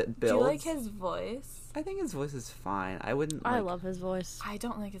like once it builds... Do you like his voice? I think his voice is fine. I wouldn't, like... I love his voice. I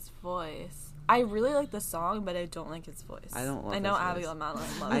don't like his voice. I really like the song, but I don't like his voice. I don't love I know his Abigail voice. and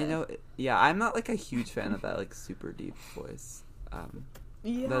Madeline love it. I know... Yeah, I'm not, like, a huge fan of that, like, super deep voice.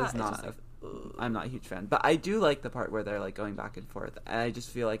 Yeah, that is it's not... just like, I'm not a huge fan, but I do like the part where they're, like, going back and forth, and I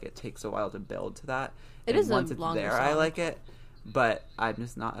just feel like it takes a while to build to that. It and is a once it's longer there, song. I like it, but I'm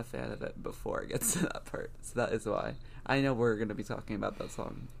just not a fan of it before it gets to that part. So that is why I know we're going to be talking about that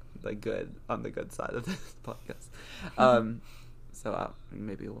song, like, good on the good side of this podcast. So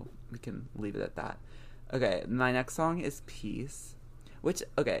maybe we can leave it at that. Okay, my next song is Peace, which,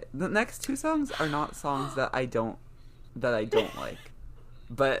 okay, the next two songs are not songs that I don't like.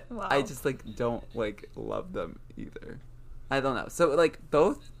 But wow. I just, like, don't, like, love them either. I don't know. So, like,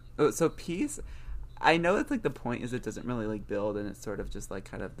 so Peace, I know it's, like, the point is it doesn't really, like, build, and it's sort of just, like,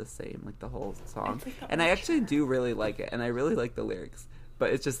 kind of the same, like, the whole song. And I actually do really like it, and I really like the lyrics.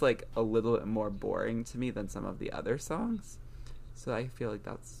 But it's just, like, a little bit more boring to me than some of the other songs. So I feel like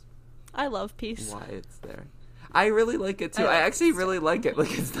that's... I love Peace. Why it's there. I really like it too. I actually really like it.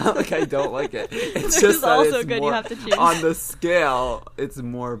 Like, it's not like I don't like it. It's just that also it's good. more, You have to choose. on the scale, it's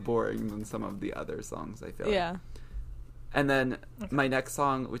more boring than some of the other songs, I feel like. Yeah. And then my next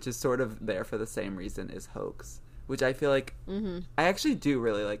song, which is sort of there for the same reason, is Hoax, which I feel like I actually do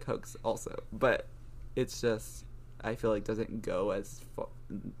really like Hoax also, but it's just I feel like doesn't go as far.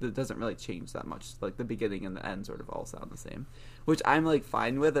 It doesn't really change that much. Like, the beginning and the end sort of all sound the same, which I'm, like,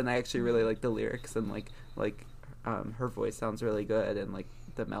 fine with, and I actually really like the lyrics, and like her voice sounds really good, and, like,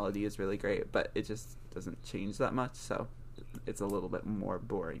 the melody is really great, but it just doesn't change that much, so it's a little bit more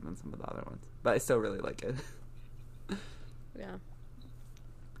boring than some of the other ones, but I still really like it. Yeah.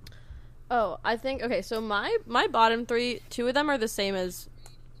 Oh, I think, okay, so my bottom three, two of them are the same as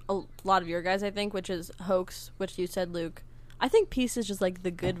a lot of your guys, I think, which is Hoax, which you said, Luke. I think Peace is just, like,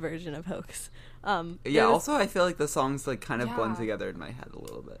 the good version of Hoax. Yeah, also I feel like the songs, like, kind of blend Yeah. together in my head a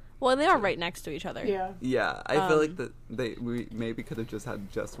little bit. Well, they are right next to each other. Yeah. Yeah, I feel like we maybe could have just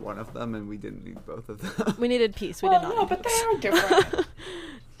had just one of them, and we didn't need both of them. We needed Peace. We Well, did not no, need but Hoax. they are different.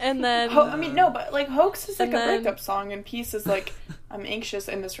 And then... I mean, no, but, like, Hoax is, like, And a then- breakup song, and Peace is, like, I'm anxious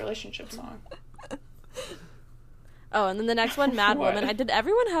in this relationship song. Oh, and then the next one, Mad What? Woman. Did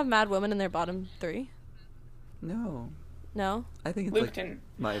everyone have Mad Woman in their bottom three? No. No? I think it's, Luke like, didn't.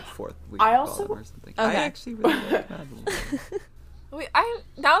 my fourth week I of also- bottom or something. Okay. I actually really like Mad Woman. Wait, now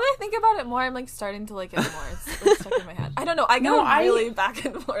that I think about it more, I'm, like, starting to like it more. It's, like, stuck in my head. I don't know. I go really back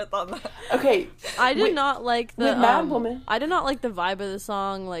and forth on that. Okay. I did Wait, not like the with Mad Woman. I did not like the vibe of the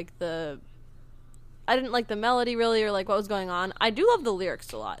song, like I didn't like the melody really, or like what was going on. I do love the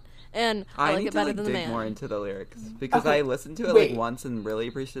lyrics a lot, and I like need it better to, like, than the dig man. more into the lyrics, because Okay, I listened to it wait. like once and really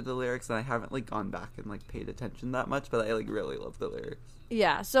appreciated the lyrics, and I haven't, like, gone back and, like, paid attention that much, but I, like, really love the lyrics.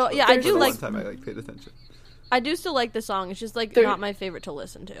 Yeah, so yeah, I For do the like. one time I, like, paid attention. I do still like the song. It's just like There- not my favorite to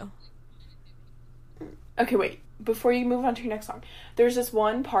listen to. Okay, wait. Before you move on to your next song, there's this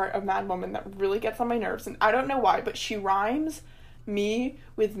one part of Mad Woman that really gets on my nerves, and I don't know why, but she rhymes me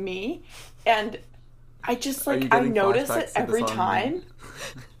with me, and I just, Are you like, I getting notice flashbacks it to the every song time.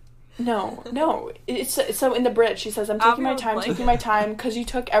 No. It's so in the bridge, she says, I'm taking my time, because you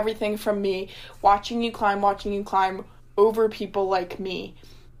took everything from me, watching you climb over people like me.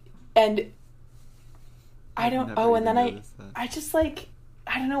 And I I've don't, never oh, and even then noticed that. I just, like,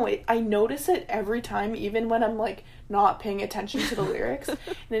 I don't know, I notice it every time, even when I'm, like, not paying attention to the lyrics, and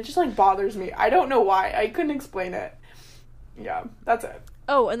it just, like, bothers me. I don't know why. I couldn't explain it. Yeah, that's it.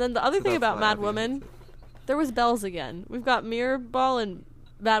 Oh, and then the other So thing that's about why Mad Abby Woman, hates it. there was bells again. We've got Mirror Ball and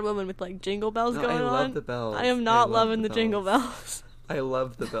Mad Woman with like jingle bells No, going I on. love the bells. I am I not love loving the the jingle bells. bells. I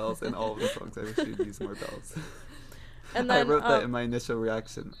love the bells in all of the songs. I wish we'd use more bells. And then I wrote that in my initial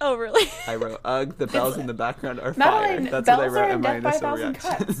reaction. Oh, really? I wrote, ugh, the bells in the background are Madeline, fire. That's what I bells wrote are in my death by a initial thousand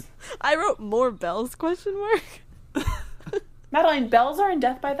reaction. cuts. I wrote more bells, question mark. Madeline, bells are in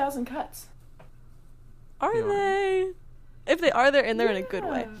Death by a Thousand Cuts. Are They are. they? If they are, they're in there in a good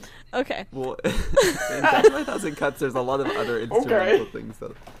way. Okay. Well, in Death by a Thousand Cuts, there's a lot of other instrumental things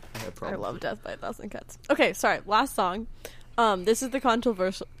that I have I problems love with. Death by a Thousand Cuts. Okay, sorry. Last song. This is the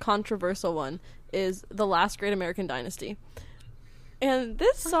controversial one. Is The Last Great American Dynasty. And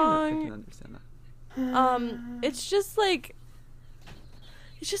this I song, can understand that. it's just like,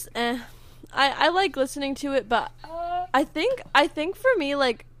 it's just I like listening to it, but I think for me,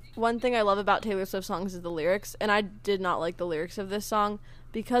 like, one thing I love about Taylor Swift songs is the lyrics, and I did not like the lyrics of this song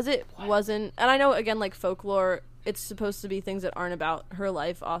because it wasn't, and I know, again, like, folklore, it's supposed to be things that aren't about her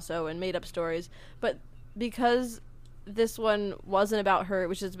life also, and made up stories, but because this one wasn't about her,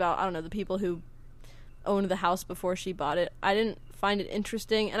 which is about, I don't know, the people who owned the house before she bought it, I didn't find it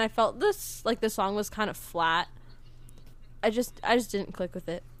interesting, and I felt this, like, the song was kind of flat. I just didn't click with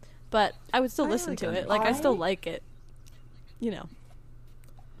it, but I would still listen to it. Like, I still like it, you know.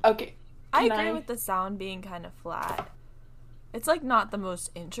 Okay. I agree with the sound being kind of flat. It's, like, not the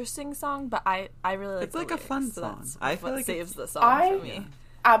most interesting song, but I really like it's like a fun song. I feel like saves the song for me.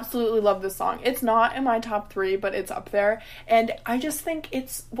 Absolutely love this song. It's not in my top 3, but it's up there, and I just think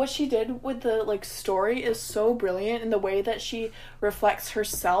it's what she did with the, like, story is so brilliant in the way that she reflects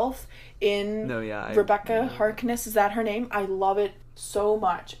herself in Rebecca Harkness. Is that her name? I love it so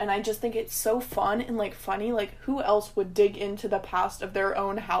much, and I just think it's so fun and, like, funny. Like, who else would dig into the past of their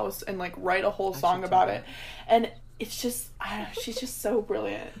own house and, like, write a whole song about it? And it's just, I don't know, she's just so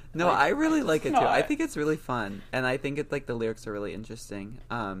brilliant. No, like, I really like it too. I think it's really fun, and I think it's, like, the lyrics are really interesting.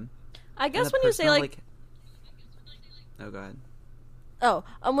 I guess when you say, like... Oh, go ahead. Oh,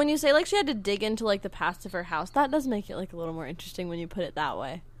 when you say, like, she had to dig into, like, the past of her house, that does make it, like, a little more interesting when you put it that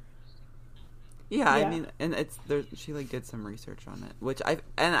way. Yeah, I mean, and it's there. She, like, did some research on it, which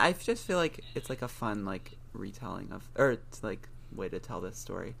I just feel like it's, like, a fun, like, retelling of, or it's, like, way to tell this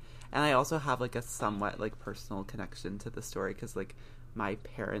story. And I also have, like, a somewhat, like, personal connection to the story because, like, my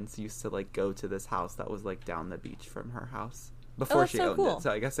parents used to, like, go to this house that was, like, down the beach from her house before she owned it.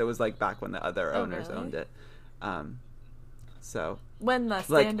 So I guess it was, like, back when the other owners owned it. So when the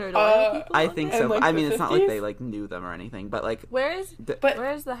Standard Oil people I think so. Like, I mean, it's 50s? not like they, like, knew them or anything, but, like, where's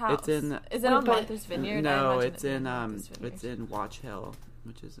the house? It's in. Is it on Martha's Vineyard? No, it's in Watch Hill,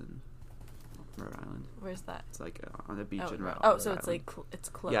 which is in Rhode Island. Where's that? It's, like, on a beach in Rhode Island. Oh, so it's like it's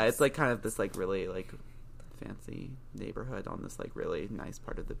close. Yeah, it's, like, kind of this, like, really, like, fancy neighborhood on this, like, really nice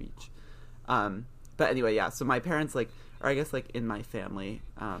part of the beach. But anyway, yeah. So my parents, like, or I guess, like, in my family,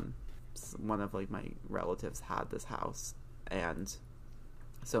 one of, like, my relatives had this house. And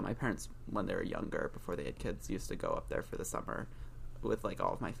so my parents, when they were younger, before they had kids, used to go up there for the summer with, like,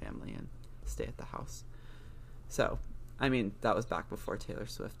 all of my family and stay at the house. So, I mean, that was back before Taylor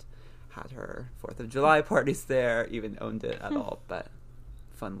Swift had her 4th of July parties there, even owned it at all, but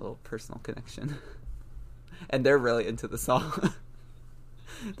fun little personal connection. And they're really into the song.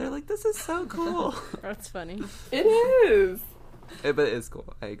 They're like, this is so cool. That's funny. It is. But it is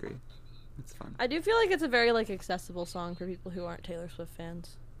cool. I agree. It's fun. I do feel like it's a very, like, accessible song for people who aren't Taylor Swift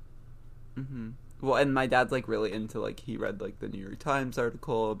fans. Mm-hmm. Well, and my dad's, like, really into, like, he read, like, the New York Times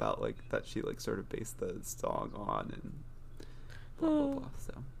article about, like, that she, like, sort of based the song on and blah, blah, blah.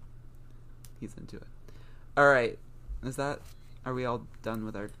 So he's into it. All right. Are we all done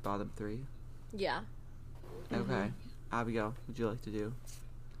with our bottom 3? Yeah. Okay. Mm-hmm. Abigail, would you like to do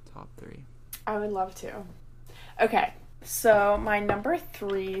top 3? I would love to. Okay. So my number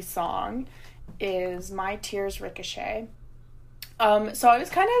 3 song is My Tears Ricochet. So I was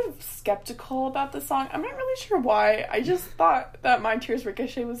kind of skeptical about the song. I'm not really sure why. I just thought that My Tears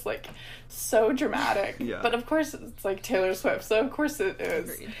Ricochet was, like, so dramatic. Yeah. But of course it's, like, Taylor Swift, so of course it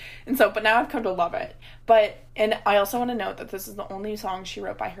is. Agreed. And but now I've come to love it. And I also want to note that this is the only song she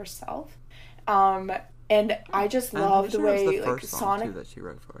wrote by herself. And I just love the way, it was the like, first song, Sonic... too, that she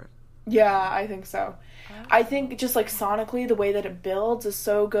wrote for it. Yeah, I think so. I think just, like, sonically, the way that it builds is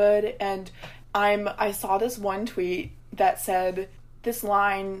so good, and I saw this one tweet that said, this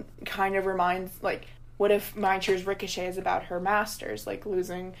line kind of reminds, like, what if My Tears Ricochet is about her masters, like,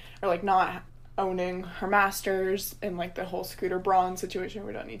 losing, or, like, not owning her masters, and, like, the whole Scooter Braun situation,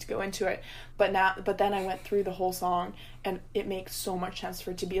 we don't need to go into it, but then I went through the whole song, and it makes so much sense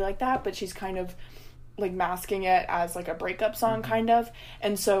for it to be like that, but she's kind of, like, masking it as, like, a breakup song, kind of,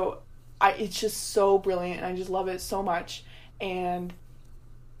 and so it's just so brilliant, and I just love it so much, and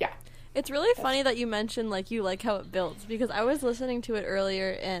yeah. It's really funny that you mentioned, like, you like how it builds, because I was listening to it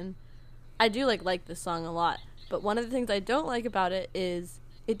earlier, and I do, like this song a lot, but one of the things I don't like about it is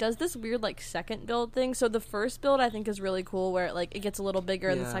it does this weird, like, second build thing. So the first build, I think, is really cool, where, like, it gets a little bigger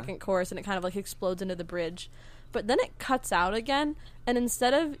in the second chorus, and it kind of, like, explodes into the bridge, but then it cuts out again, and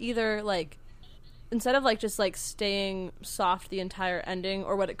instead of either, like, instead of like just like staying soft the entire ending,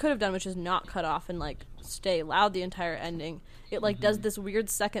 or what it could have done, which is not cut off and like stay loud the entire ending, it like does this weird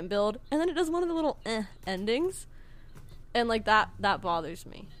second build, and then it does one of the little endings, and like that bothers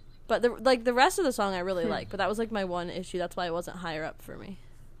me. But the rest of the song I really like, but that was like my one issue. That's why it wasn't higher up for me.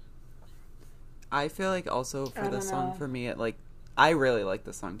 I feel like also for the song, for me, it like, I really like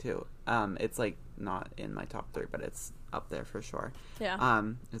the song too. It's like not in my top 3, but it's up there for sure. Yeah.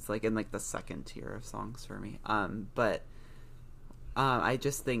 It's like in like the second tier of songs for me. But I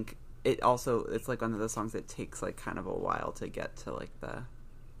just think it's like one of the songs that takes like kind of a while to get to like the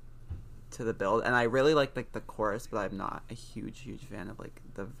build, and I really like the chorus, but I'm not a huge fan of like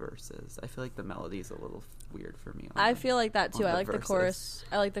the verses. I feel like the melody is a little weird for me. I feel like that too. I like the chorus.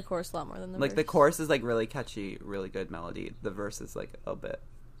 I like the chorus a lot more than the like verse. The chorus is like really catchy, really good melody. The verse is like a bit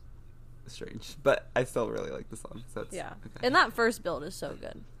strange, but I still really like the song. So it's, yeah, okay. And that first build is so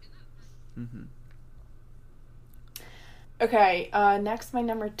good. Mm-hmm. Okay, next my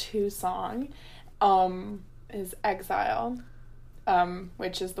number 2 song is Exile,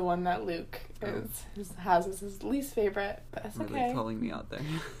 which is the one that Luke has as his least favorite, but it's really okay. calling me out there.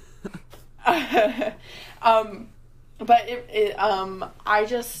 But I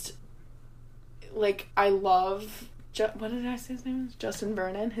just, like, I love, what did I say his name was? Justin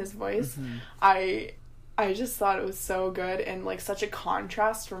Vernon, his voice. Mm-hmm. I just thought it was so good, and like such a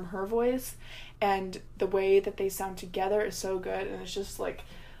contrast from her voice, and the way that they sound together is so good, and it's just like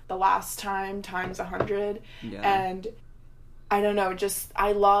the last time times 100. Yeah. And I don't know, just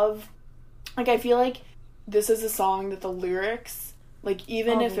I love, like, I feel like this is a song that the lyrics, like,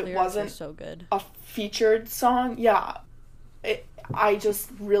 even if it wasn't so good. a featured song, I just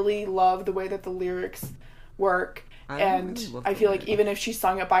really love the way that the lyrics work. And really I feel like even if she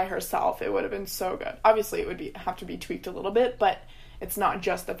sung it by herself, it would have been so good. Obviously, it would have to be tweaked a little bit, but it's not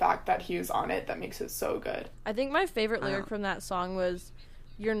just the fact that he was on it that makes it so good. I think my favorite lyric from that song was,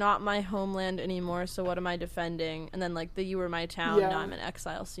 "You're not my homeland anymore, so what am I defending?" And then like the "You were my town, now I'm in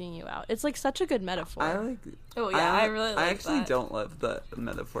exile, seeing you out." It's like such a good metaphor. I like. Oh yeah, I really like that. I actually don't love the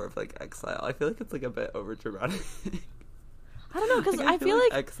metaphor of like exile. I feel like it's like a bit overdramatic. I don't know, because like, I feel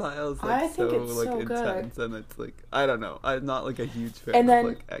like exile is like I think so it's like so intense, good. and it's like, I don't know. I'm not like a huge fan And then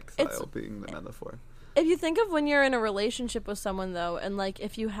of like exile being the metaphor. if you think of when you're in a relationship with someone though, and like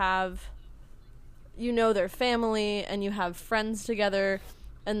if you have, you know, their family and you have friends together,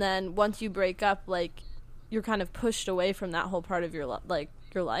 and then once you break up, like you're kind of pushed away from that whole part of your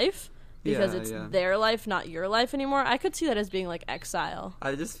your life because it's their life, not your life anymore. I could see that as being like exile.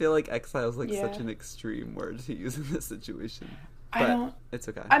 I just feel like exile is like such an extreme word to use in this situation. But I don't. It's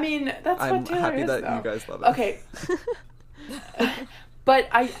okay. I mean, that's I'm what Taylor happy is, that though. you guys love it. Okay. But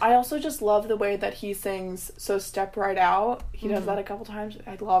I also just love the way that he sings "So Step Right Out." He does that a couple times.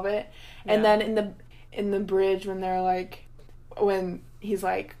 I love it. And then in the bridge when he's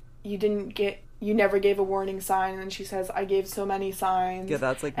like, you never gave a warning sign, and then she says, "I gave so many signs." Yeah,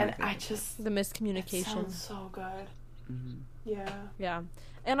 that's like, and I just, the miscommunication. it sounds so good. Mm-hmm. Yeah.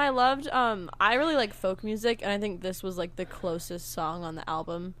 And I loved, I really like folk music, and I think this was like the closest song on the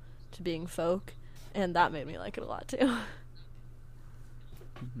album to being folk, and that made me like it a lot too.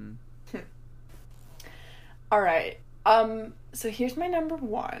 Mm-hmm. All right. So here's my number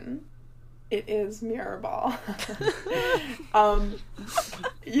 1. It is Mirrorball.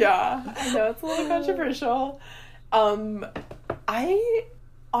 Yeah, I know it's a little controversial. I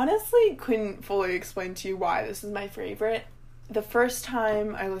honestly couldn't fully explain to you why this is my favorite. The first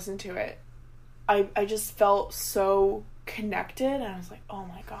time I listened to it, I just felt so connected, and I was like, oh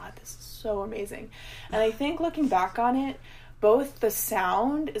my god, this is so amazing. And I think looking back on it, both the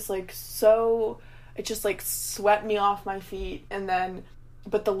sound is like so, it just like swept me off my feet, and then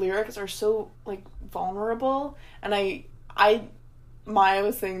but the lyrics are so like vulnerable, and Maya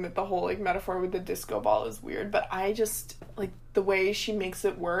was saying that the whole like metaphor with the disco ball is weird, but I just like the way she makes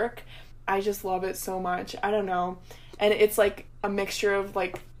it work. I just love it so much. I don't know. And it's like a mixture of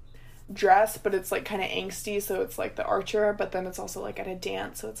like dress, but it's like kind of angsty, so it's like the Archer, but then it's also like at a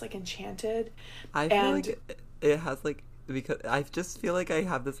dance, so it's like enchanted. I feel like it has like, because I just feel like I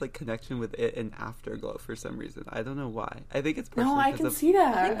have this like connection with it and Afterglow for some reason. I don't know why. I think it's partially I can see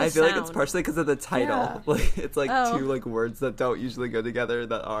that. I feel like it's partially because of the title. Yeah. Like it's like two like words that don't usually go together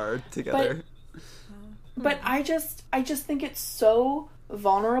that are together. But I just think it's so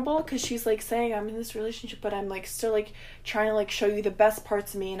vulnerable, because she's like saying, I'm in this relationship, but I'm like still like trying to like show you the best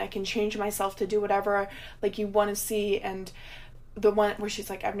parts of me, and I can change myself to do whatever like you want to see. And the one where she's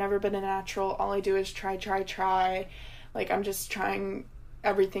like, I've never been a natural, all I do is try, like I'm just trying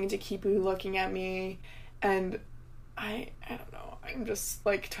everything to keep you looking at me. And I don't know. I'm just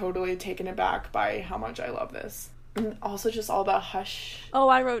like totally taken aback by how much I love this. And also just all the Hush. Oh,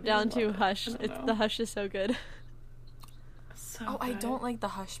 I wrote down too, Hush. know. The Hush is so good. So Oh, I good. don't like the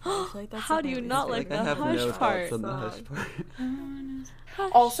Hush part. I feel like that's How like do my you least not favorite. like the I have Hush no part? thoughts on the Hush part.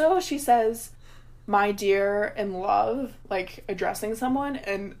 Hush. Also, she says, "My dear," in love, like addressing someone,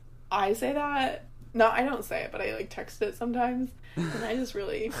 and I say that. No, I don't say it, but I like text it sometimes, and I just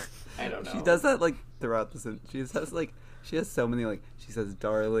really, I don't know. She does that like throughout the sentence. She has so many like she says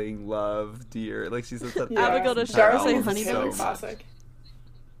darling, love, dear. Like she says that. Yeah. Abigail, does entire Shara say album honey so buns? much. Classic.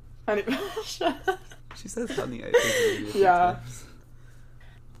 Honey. She says honey. I think maybe a few Yeah. times.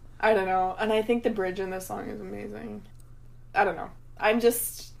 I don't know, and I think the bridge in this song is amazing. I don't know. I'm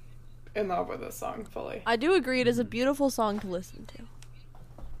just in love with this song fully. I do agree it is a beautiful song to listen to.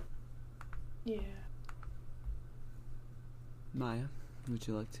 Yeah. Maya, would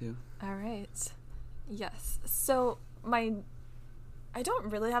you like to? All right. Yes. So I don't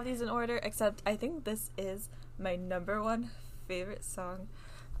really have these in order, except I think this is my number one favorite song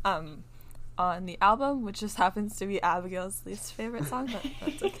on the album, which just happens to be Abigail's least favorite song, but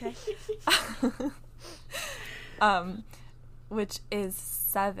that's okay. Which is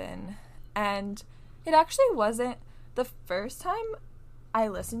 7. And it actually wasn't the first time I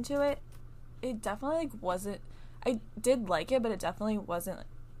listened to it. It definitely wasn't. I did like it, but it definitely wasn't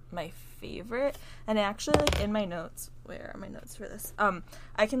my favorite. And actually, in my notes, where are my notes for this?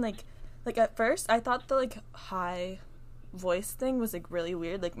 I can at first I thought the high voice thing was really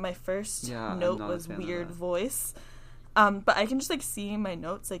weird. My first note was weird voice. But I can just see in my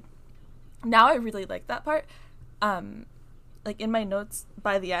notes now I really like that part. In my notes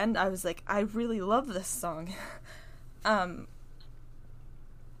by the end I was I really love this song.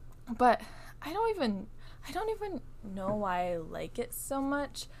 But I don't even know why I like it so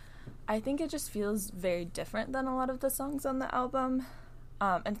much. I think it just feels very different than a lot of the songs on the album.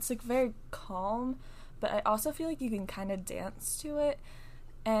 And it's very calm, but I also feel you can kind of dance to it.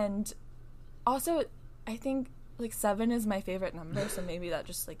 And also I think 7 is my favorite number, so maybe that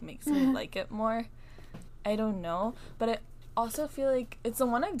just makes me like it more. I don't know, but I also feel it's the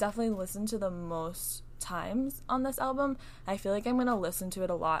one I've definitely listened to the most times on this album. I feel I'm gonna listen to it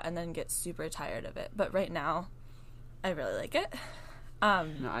a lot and then get super tired of it, but right now I really like it.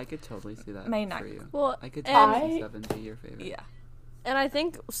 No, I could totally see that for you. Well, I could totally see 7 be your favorite. Yeah. And I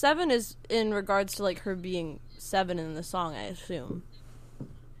think 7 is in regards to her being 7 in the song, I assume.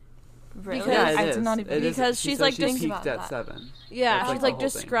 Really? Because- Yeah, I it did is. not even It is. because She she's, said she thinking peaked about at that. 7. Yeah, That's, she's the whole thing.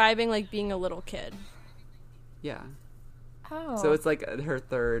 describing being a little kid. Yeah. Oh. So it's her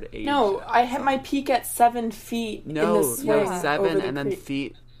third age. No, I hit my peak at 7 feet in the No, swing Yeah. 7 over the and then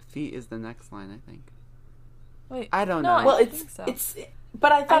creek. feet is the next line, I think. Wait. I don't no, know. Well, I think so.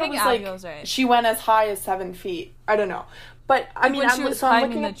 but I thought it think was Abigail's right. she went as high as 7 feet. I don't know, but I mean, when she was I'm climbing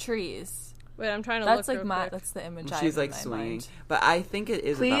looking the at. trees. Wait, I'm trying to That's look real quick. that's the image I She's have in my swinging. mind. But I think it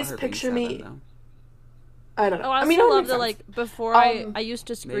is Please about her picture being me- 7, though. I don't know. Oh, I mean, also it love makes that sense. before I used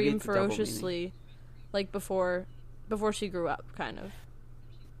to maybe scream it's a double ferociously, before she grew up, kind of.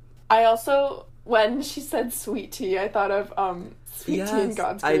 I also, when she said "sweet tea," I thought of "Sweet Tea in Yes,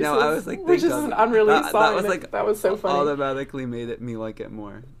 God's I Graces," know. I was which is thank an God. unreleased song. That was and that was so funny. automatically made me like it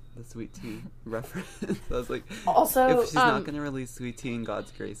more. The Sweet Tea reference. I was Also, if she's not going to release Sweet Tea in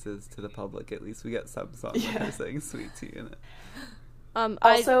God's Graces to the public, at least we get some song with her saying Sweet Tea in it.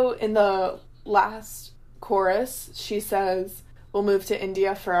 Also, in the last chorus, she says, "We'll move to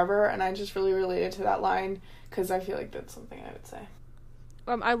India forever," and I just really related to that line because I feel that's something I would say.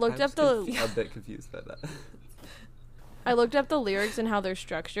 I looked I up was the a bit confused by that. I looked up the lyrics and how they're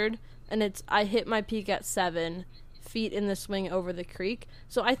structured, and it's I hit my peak at 7 feet in the swing over the creek.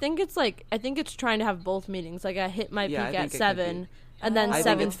 So I think it's trying to have both meanings. I hit my Yeah, I peak at think it could 7, be. and then I think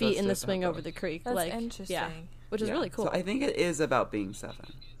 7 it's feet in the supposed to swing have over both. the creek. That's Yeah, interesting. which is really cool. So I think it is about being 7.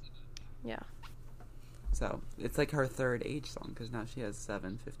 Yeah. So it's her third age song because now she has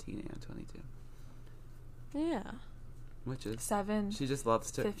 7, 15, and 22. Yeah. Which is 7, she just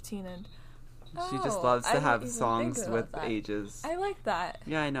loves to 15, and she just Oh, loves I to didn't have even songs think about with that. ages. I like that.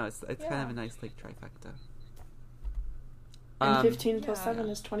 Yeah, I know it's kind Yeah. of a nice trifecta. And 15 plus yeah. 7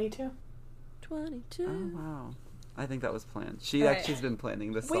 is 22. 22. Oh wow! I think that was planned. She Right. actually's been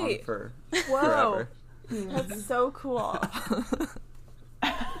planning this Wait. song for Whoa. forever. That's so cool.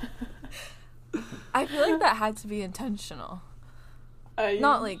 I feel that had to be intentional. I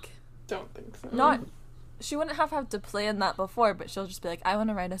Not don't think so. not she wouldn't have to plan that before, but she'll just be I want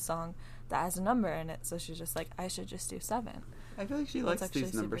to write a song that has a number in it, so she's just I should just do 7. I feel she That's likes actually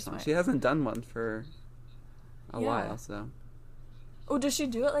these number super songs. smart. She hasn't done one for a Yeah. while, so Oh, does she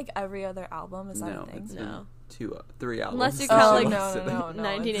do it every other album? Is that no, a thing? it's No. 3 albums. Unless you so count, she like, must have been- no.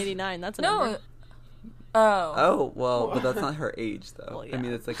 1989. That's a No. number. Oh. well, but that's not her age, though. Well, yeah. I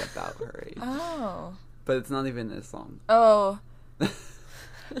mean, it's, like, about her age. Oh. But it's not even a song. Oh. But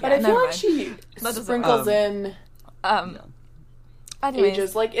Yeah, I feel never like mind. she doesn't- sprinkles in Yeah. Anyways,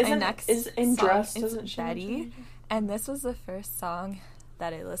 ages. Like, my next is in song Dress, is doesn't she? Betty, mention ages? and this was the first song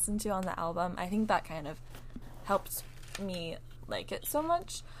that I listened to on the album. I think that kind of helped me like it so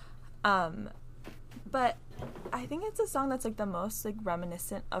much. But I think it's a song that's like the most like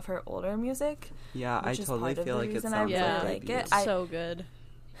reminiscent of her older music. Yeah, I which is totally part of feel the like it reason sounds I really like like debut. it. I- So good.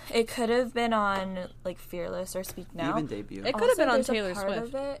 It could have been on like Fearless or Speak Now. Even debut. It could have been on there's a Taylor part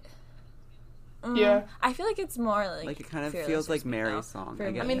Swift. Of it, Yeah. I feel like it's more like Like, it kind of Fearless feels or like Speak Mary's Now song, for I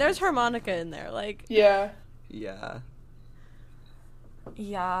me. guess. I mean, there's harmonica in there. Like, Yeah. Yeah.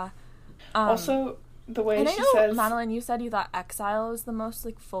 Yeah. Also, the way and I she know, says, Madeline, you said you thought Exile was the most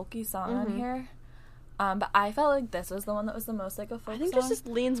like folky song on Mhm. here. But I felt like this was the one that was the most like a folk I think song this just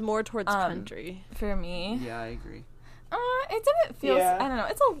leans more towards Um, country. for me. Yeah, I agree. It didn't feel. Yeah. I don't know.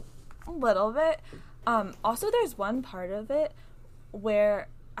 It's a little bit. Also, there's one part of it where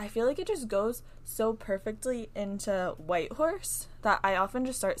I feel like it just goes so perfectly into White Horse that I often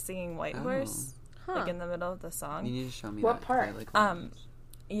just start singing White Oh. Horse Huh. like in the middle of the song. You need to show me What that, 'cause I part? like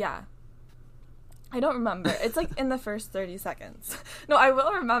Yeah. I don't remember. It's like in the first 30 seconds. No, I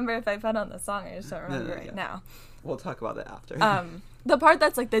will remember if I put on the song. I just don't remember right yeah. now. We'll talk about it after. The part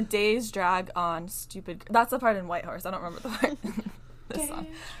that's like the days drag on, stupid. That's the part in White Horse. I don't remember the part in this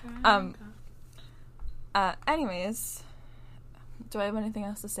song. Anyways, do I have anything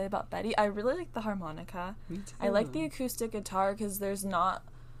else to say about Betty? I really like the harmonica. Me too. I like the acoustic guitar because there's not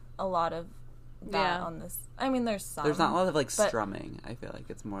a lot of that Yeah. on this. I mean, there's some. There's not a lot of, like, but- strumming. I feel like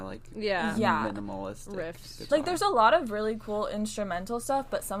it's more, like, Yeah. Yeah. minimalistic Riffs. guitar. Like, there's a lot of really cool instrumental stuff,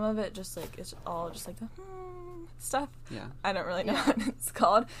 but some of it just, like, it's all just, like, the stuff. Yeah. I don't really know what it's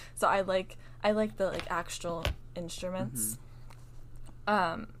called. So I like the, like, actual instruments.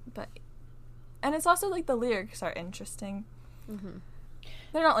 But... And it's also, like, the lyrics are interesting. Mm-hmm.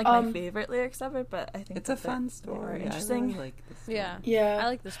 They're not, like, my favorite lyrics ever, but I think It's a that they're fun story. interesting. I really like this story. Yeah. Yeah. I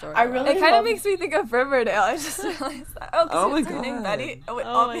like the story. I a lot. really It kind love- of makes me think of Riverdale. I just realized that. Oh, 'cause Oh my it's her name, God. Betty. Oh, wait,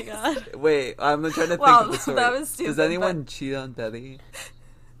 Oh my obviously. god. Wait, I'm trying to think Wow, of the story. that was stupid, Does anyone but- cheat on Betty?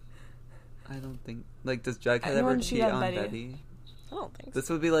 I don't think. Like, does Jughead Anyone ever cheat cheat on on Betty? Betty? I don't think so. This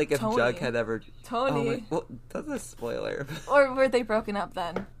would be like if Tony. Jughead ever. Tony. Oh my, well, that's a spoiler. Or were they broken up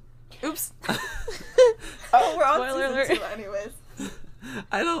then? Oops. Oh, We're on Spoiler season alert. 2 anyways.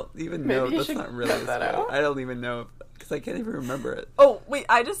 I don't even Maybe know. you That's should not really a cut that spoiler. out. I don't even know because I can't even remember it. Oh, wait,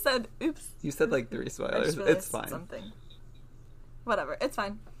 I just said oops. You said like 3 I spoilers. just realized It's fine. something. Whatever, it's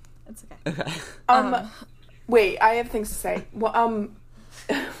fine. It's okay. Okay. Wait, I have things to say. Well,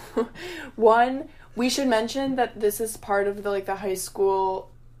 one, we should mention that this is part of the high school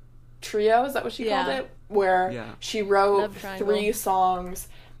trio. Is that what she called Yeah. it? Where Yeah. she wrote Love Triangle. 3 songs.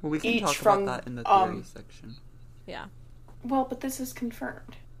 Well, we can each talk from, about that in the theory section. Yeah. Well, but this is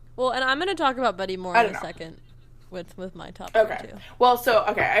confirmed. Well, and I'm going to talk about Betty more I in don't a know. second with my top Okay. too. Well, so,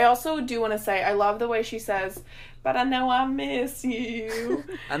 okay, I also do want to say, I love the way she says, but I know I miss you.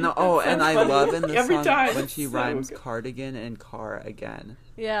 I know. Oh, That's so and I funny. love in the Every song time. when she It's so rhymes good. cardigan and car again.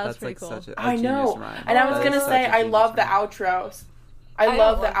 Yeah, that's like pretty cool. such a I genius know. rhyme. And I was That going is to such say, a I genius love the rhyme. outros. I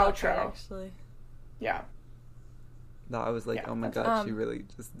love the that part, outro. actually. Yeah. No, I was like, Yeah, oh my that's- god, she really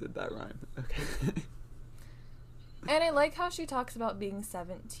just did that rhyme. Okay. And I like how she talks about being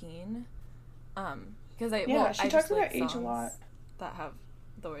 17. Because I Yeah, she I talks just about like age a songs lot. that have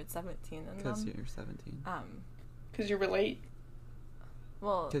the word 17 in Because them. you're 17. Because you relate.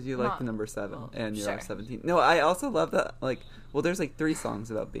 Well, Because you like not- the number 7 well, and you're sure. 17. No, I also love that, like, well, there's like 3 songs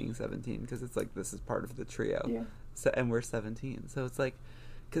about being 17 because it's like this is part of the trio. Yeah. So, and we're 17. So it's like,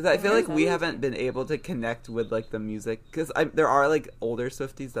 because I feel We're like we 17. haven't been able to connect with like the music. Because there are like older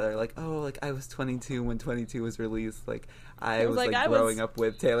Swifties that are like, oh, like I was 22 when 22 was released. Like I was like I growing was up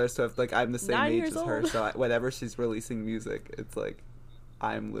with Taylor Swift. Like I'm the same 9 age years as her. old. So whenever she's releasing music, it's like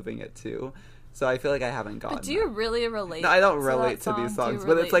I'm living it too. So I feel like I haven't gotten. But do you that. really relate? No, I don't to relate that to these song? Do you songs,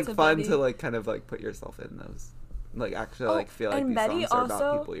 but it's relate like to fun Betty? to like kind of like put yourself in those. Like actually Oh, like feel like and these Betty songs are about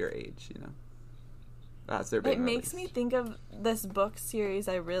also- people your age, you know. As they're being It makes released. me think of this book series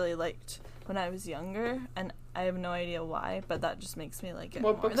I really liked when I was younger, and I have no idea why, but that just makes me like it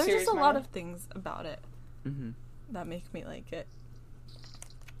What more. book There's series, just a lot Maya? of things about it Mhm. that make me like it.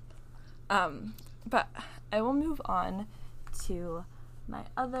 But I will move on to my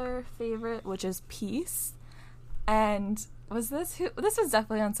other favorite, which is Peace. And this was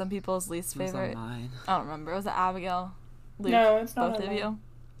definitely on some people's least It was on favorite. mine. I don't remember. Was it Abigail? Luke? No, it's not Both on of mine. you?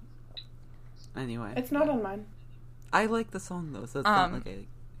 Anyway. It's not on mine. I like the song, though, so it's not like I hate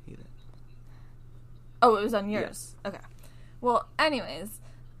it. Oh, it was on yours? Yeah. Okay. Well, anyways,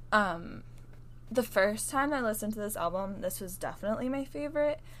 the first time I listened to this album, this was definitely my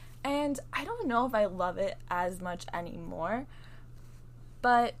favorite, and I don't know if I love it as much anymore,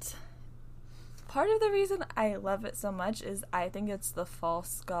 but part of the reason I love it so much is I think it's the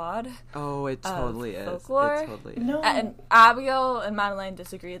false god. Oh, it totally is. Folklore. It totally is. No. And Abigail and Madeline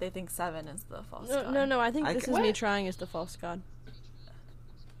disagree. They think Seven is the false god. No, I think This Is Me What? Trying is the false god.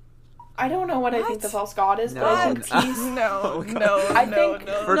 I don't know what I think the false god is, but I think No. peace. No, God. no, I no, think-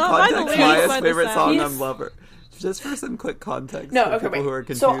 no. For Not by the context, lyrics, Maya's by the favorite song, sound. I'm Lover. Just for some quick context No, for okay, people who are wait.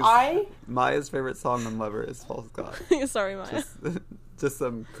 confused. So Maya's favorite song on Lover is False God. Sorry, Maya. Just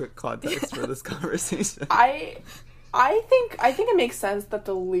some quick context for this conversation. I think it makes sense that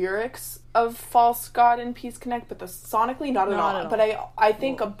the lyrics of False God and Peace connect, but the sonically not at all. But I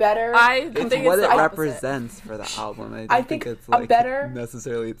think a better I It's think what it's it the opposite. represents for the album. I don't I think think it's a like better-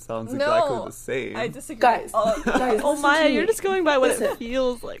 necessarily it sounds No, exactly the same. I disagree. Guys, Oh, guys, Oh, listen Maya, to me. you're just going by what Listen. it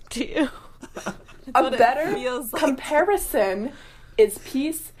feels like to you. A what it better feels like. comparison is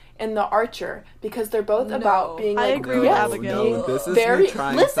Peace and The Archer, because they're both No. about being I like agree with yes, Abigail. being No, This Is very Me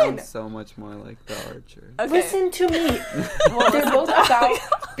Trying listen. sounds so much more like The Archer. Okay. Listen to me. They're both about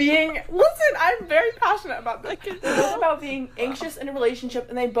being. Listen, I'm very passionate about this. They're both about being anxious in a relationship,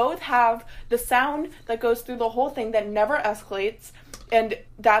 and they both have the sound that goes through the whole thing that never escalates, and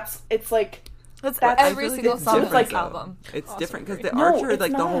it's like. That's That's- every I feel single it's song on different, this though. album. It's Awesome, different because agree. The No, Archer, it's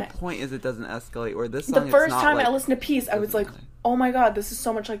like the whole not. point is it doesn't escalate. Or this The song, first it's not, time like, I listened to Peace, I was like, doesn't- "Oh my god, this is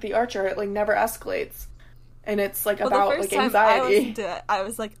so much like The Archer. It like never escalates, and it's like Well, about the first like time I listened anxiety." to it, I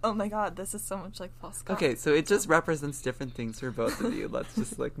was like, "Oh my god, this is so much like False God." Okay, so it just represents different things for both of you. Let's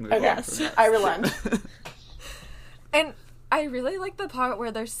just like move Okay, on from that. I relent. And I really like the part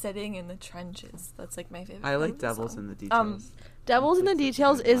where they're sitting in the trenches. That's like my favorite. I part like of the Devils song. in the Details. Devils in the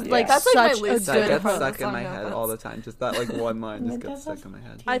Details is Yeah. like That's, like, my such least That a good favorite gets part of hook. stuck in my song, head though. all the time. Just that like one line just gets stuck in my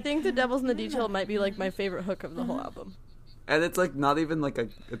head. I think the Devils in the Detail might be like my favorite hook of the whole album. And it's like not even like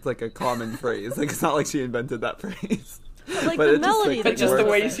it's like a common phrase. Like it's not like she invented that phrase. But, like, But the it just, melody, like, that But just the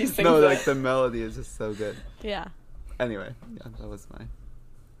goes way with she it. sings No, it. like the melody is just so good. Yeah. Anyway, yeah, that was my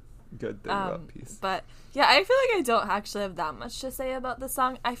good thing about Peace. But yeah, I feel like I don't actually have that much to say about the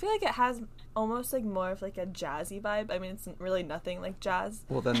song. I feel like it has almost like more of like a jazzy vibe. I mean, it's really nothing like jazz.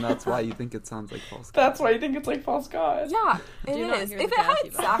 Well, then that's why you think it sounds like False God. That's why you think it's like False God. Yeah, it Do not is. hear If the it had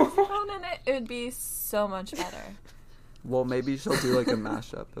jazzy vibe. saxophone in it, it would be so much better. Well, maybe she'll do like a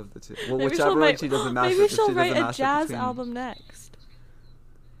mashup of the two. Well, Maybe whichever she'll one write, she does a mashup. maybe if she'll she does write a mashup jazz between- album next.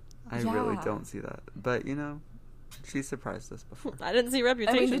 I really Yeah. don't see that, but you know, she surprised us before. I didn't see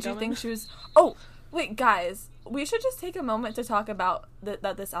Reputation. I mean, did you coming. think she was? Oh, wait, guys, we should just take a moment to talk about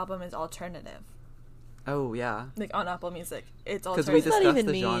that this album is alternative, Oh yeah, like on Apple Music. It's because alternative. we What does that discussed even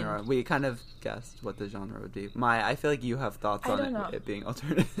the mean? genre. We kind of guessed what the genre would be. I feel like you have thoughts I on don't know. it being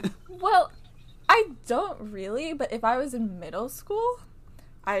alternative. Well, I don't really, but if I was in middle school,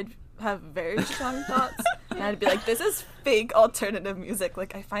 I'd have very strong thoughts, and I'd be like, "This is fake alternative music."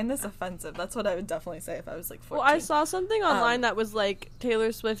 Like, I find this offensive. That's what I would definitely say if I was like 14. Well, I saw something online that was like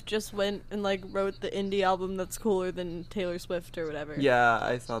Taylor Swift just went and like wrote the indie album that's cooler than Taylor Swift or whatever. Yeah,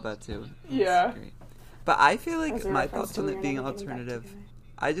 I saw that too. That's Yeah. great. But I feel like As a my reference thoughts to on it Leonardo being getting back alternative. together.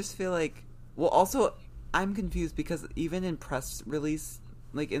 I just feel like, well, also I'm confused because even in press release,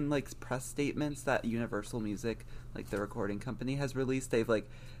 like in like press statements that Universal Music, like the recording company, has released, they've like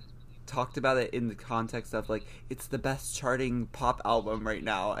talked about it in the context of like it's the best charting pop album right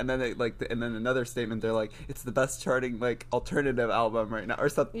now, and then they and then another statement they're like it's the best charting like alternative album right now or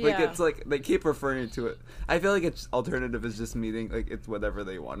something. Like Yeah. it's like they keep referring to it. I feel like it's alternative is just meaning like it's whatever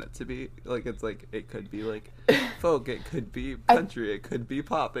they want it to be. Like it's like it could be like folk, it could be country, it could be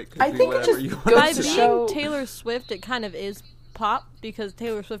pop, it could I be think it whatever just you goes want By it to to be. being show- Taylor Swift, it kind of is pop because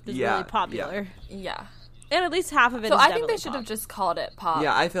Taylor Swift is Yeah, really popular, yeah. and at least half of it So is I think they definitely should pop. have just called it pop.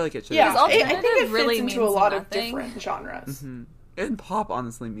 Yeah, I feel like it should. Yeah, Because I think it alternative fits really into a means lot of nothing. different genres. And pop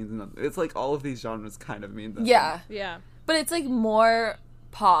honestly means nothing. It's like all of these genres kind of mean that. Yeah. Yeah. But it's like more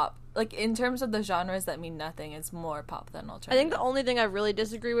pop. Like in terms of the genres that mean nothing, it's more pop than alternative. I think the only thing I really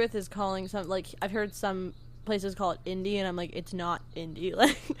disagree with is calling some, like, I've heard some places call it indie, and I'm like, it's not indie.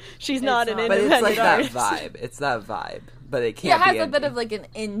 Like, she's not an not. But independent it's like that artist. vibe. It's that vibe. But it yeah, can't it has be a bit indie. of like an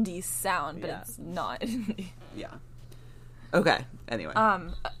indie sound, but Yeah. it's not indie. Yeah. Okay. Anyway.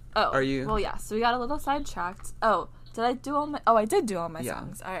 Are you- Well, yeah. So we got a little sidetracked. Oh, did I do all my? Oh, I did do all my Yeah.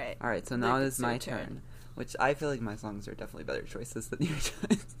 songs. All right. All right. So now Luke, it it's is my your turn. Which I feel like my songs are definitely better choices than your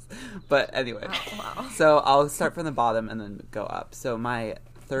choice. But anyway. Oh, wow. So I'll start from the bottom and then go up. So my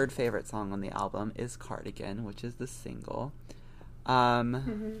third favorite song on the album is Cardigan, which is the single. I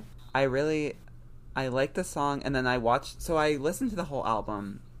like the song, and then I listened to the whole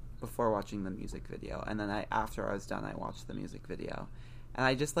album before watching the music video, and then after I was done, I watched the music video. And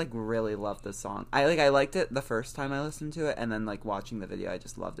I just, like, really loved the song. I liked it the first time I listened to it, and then, like, watching the video, I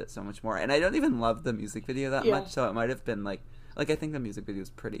just loved it so much more. And I don't even love the music video that much, so it might have been, like, I think the music video is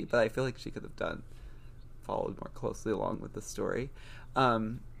pretty, but I feel like she could have followed more closely along with the story.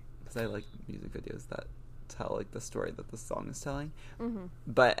 Because I like music videos that tell, like, the story that the song is telling. Mm-hmm.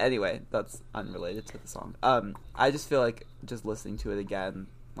 But anyway, that's unrelated to the song. I just feel like just listening to it again,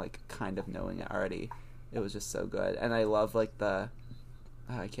 like, kind of knowing it already, it was just so good. And I love, like,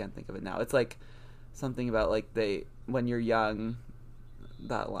 I can't think of it now. It's like something about like when you're young,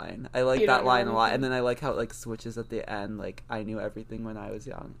 that line. I like that line a lot, and then I like how it like switches at the end. Like I knew everything when I was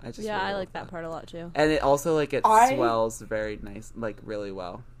young. Really I like that part a lot too. And it also like swells very nice, like really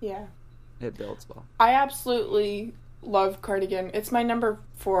well. Yeah, it builds well. I absolutely love Cardigan. It's my number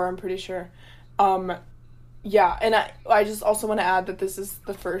 4. I'm pretty sure. Yeah, and I just also want to add that this is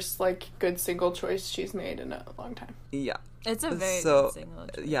the first like good single choice she's made in a long time. Yeah. It's a very good single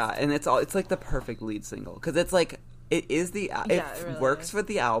choice. Yeah, and it's like the perfect lead single because it's like it really works for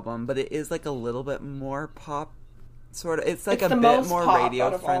the album, but it is like a little bit more pop sort of. It's like a bit more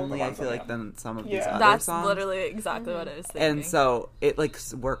radio friendly, I feel like, than some of these other songs. That's literally exactly what I was thinking. And so it like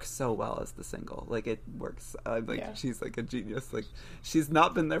works so well as the single. Like it works. She's like a genius. Like she's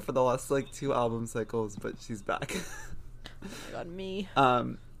not been there for the last like 2 album cycles, but she's back. Oh my god, me.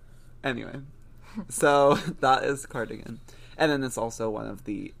 Anyway. So that is Cardigan, and then it's also one of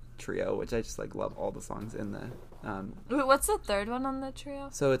the trio, which I just like love all the songs in the. Wait, what's the third one on the trio?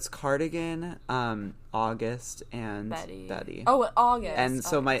 So it's Cardigan, August, and Betty. Oh, August. And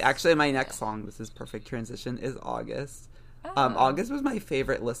so my next song, this is perfect transition, is August. Oh. August was my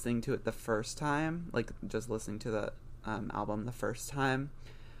favorite listening to it the first time, like just listening to the album the first time.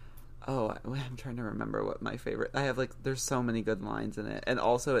 Oh, I'm trying to remember what my favorite. I have like there's so many good lines in it, and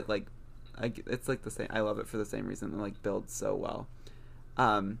also it like. It's like the same. I love it for the same reason. It like builds so well.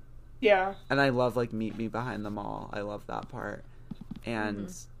 Yeah. And I love like Meet Me Behind the Mall. I love that part, and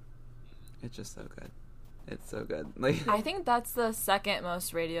it's just so good. It's so good. Like I think that's the second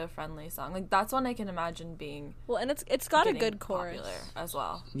most radio friendly song. Like that's one I can imagine being. Well, and it's got a good chorus as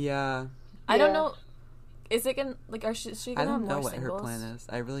well. Yeah. I don't know. Is it gonna like? Is she gonna have more singles? I don't know what her plan is.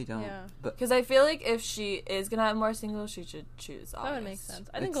 I really don't. Yeah. Because I feel like if she is gonna have more singles, she should choose August. That would make sense.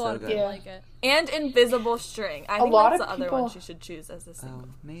 I think a lot of people like it. And Invisible String. I think that's the other one she should choose as a single.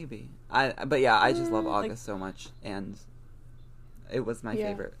 Oh, maybe. But yeah, I just love August so much, and it was my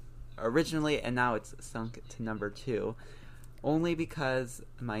favorite originally, and now it's sunk to number 2, only because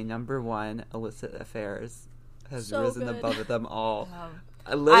my number 1, Illicit Affairs, has risen above them all.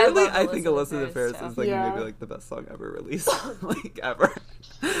 Literally, I think Illicit Affairs is like maybe like the best song ever released, like ever.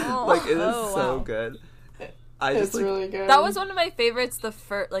 Like it is so good. It's really good. That was one of my favorites. At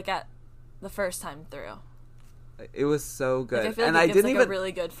the first time through. It was so good, like, I feel like it gives a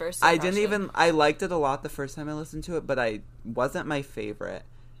really good first impression. I liked it a lot the first time I listened to it, but I wasn't my favorite.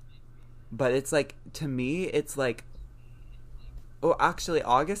 But it's like to me, it's like. Oh, actually,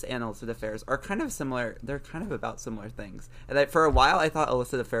 August and Illicit Affairs are kind of similar. They're kind of about similar things. And for a while, I thought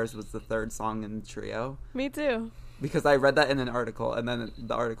Illicit Affairs was the third song in the trio. Me too. Because I read that in an article, and then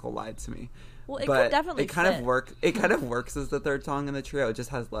the article lied to me. Well, it could definitely fit. It kind of works as the third song in the trio. It just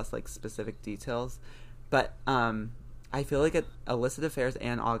has less like specific details. But I feel like Illicit Affairs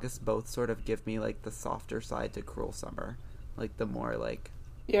and August both sort of give me like the softer side to Cruel Summer, like the more like.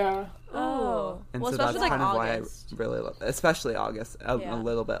 Yeah. Oh. And well, so that's kind of August. why I really love it. Especially August. A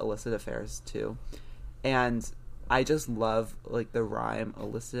little bit Illicit Affairs, too. And I just love, like, the rhyme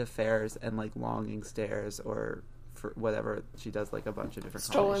Illicit Affairs and, like, Longing Stares or for whatever. She does, like, a bunch of different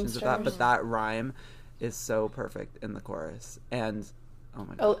combinations of that. But that rhyme is so perfect in the chorus. And, oh,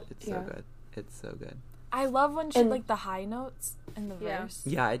 my God, it's so good. It's so good. I love when she like the high notes in the verse.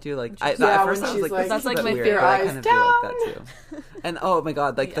 Yeah, I do like. At first I was like, that's like my favorite. I kind of do like that too. And oh my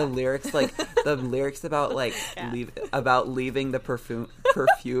god, like the lyrics, like the lyrics about like leaving the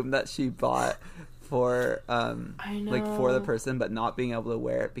perfume that she bought for like for the person, but not being able to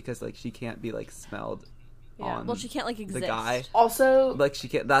wear it because like she can't be like smelled. On well, she can't like exist. The guy also like she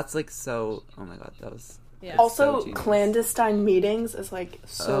can't. That's like so. Oh my god, that was. Yeah. Also, so clandestine meetings is like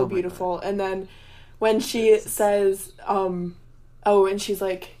so beautiful, and then. When she says, and she's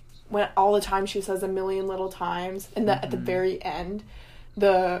like, when all the time she says a million little times, and that at the very end,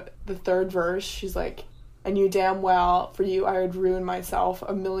 the third verse, she's like, and you damn well, for you I would ruin myself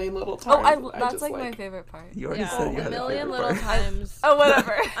a million little times. Oh, that's like my favorite part. You already said you had a million a little favorite part. times. Oh,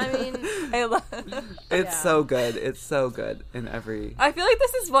 whatever. I mean, I love. It's so good. It's so good in every. I feel like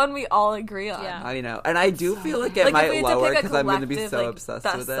this is one we all agree on. Yeah. I know, and I do feel like it Like, if we might had to lower pick a because I'm going to be collective, so like, obsessed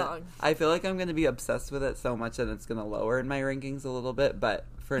best with it. song. I feel like I'm going to be obsessed with it so much that it's going to lower in my rankings a little bit. But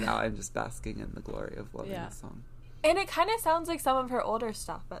for now, I'm just basking in the glory of loving the song. And it kind of sounds like some of her older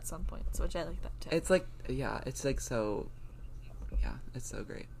stuff at some points, which I like that too. It's like, it's like so. Yeah, it's so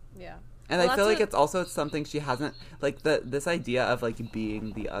great. Yeah. And Well, I feel that's like it's also something she hasn't, like, this idea of, like,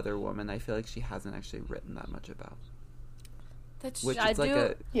 being the other woman, I feel like she hasn't actually written that much about. That's Which I is, like,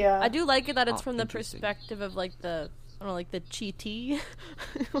 do- Yeah. I do like it that it's from the interesting. perspective of like the I don't know, like the cheatee.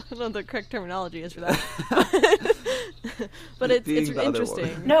 I don't know what the correct terminology is for that. But it's Being the other interesting.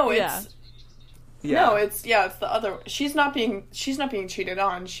 woman. No, Yeah. it's it's the other. She's not being cheated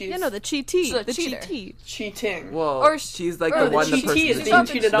on. She's the cheatee, She's a the cheater. cheating. cheating. Well, Or she's, like, or the the one the cheatee person is is being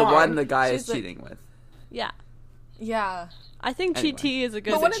cheated the on. one the guy is She's, like- cheating with. Yeah, yeah. I think Anyway. cheatee is a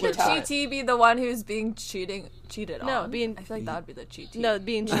good. But wouldn't the cheater. cheatee be the one who's being cheated on? No, being- I feel like that would be the cheatee. No,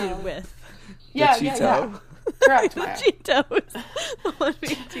 being cheated No. with. yeah, the yeah, Cheeto. yeah. Correct, The Maya. Cheeto is the one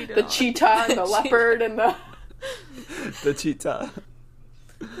being cheated The on. cheetah and the leopard and the. The cheetah.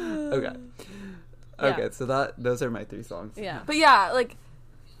 Okay. Yeah. Okay, so those are my 3 songs. Yeah. But yeah, like,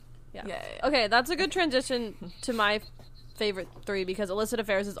 Yeah. yeah. Okay, that's a good transition to my favorite 3 because Illicit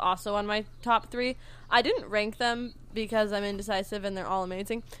Affairs is also on my top 3. I didn't rank them because I'm indecisive and they're all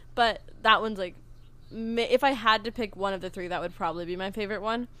amazing, but that one's like, if I had to pick one of the 3, that would probably be my favorite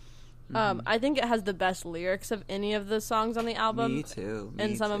one. I think it has the best lyrics of any of the songs on the album. Me too.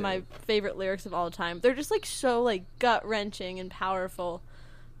 And some of my favorite lyrics of all time. They're just like so like gut wrenching and powerful.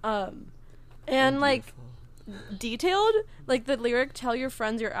 And like detailed, like the lyric, "Tell your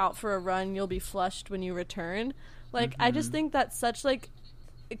friends you're out for a run, you'll be flushed when you return." Like I just think that's such like,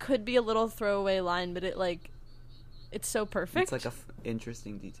 it could be a little throwaway line, but it's so perfect. It's like a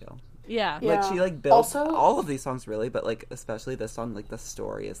interesting detail. yeah. Yeah. Like she like builds Also- all of these songs really, but like especially this song, like the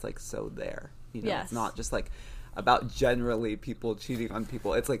story is like so there. You know, Yes. it's not just like about generally people cheating on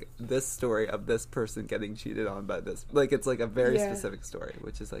people. It's like this story of this person getting cheated on by this. Like it's like a very Yeah. specific story,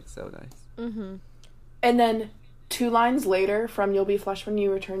 which is like so nice. Mm-hmm. And then 2 lines later from "You'll be flushed when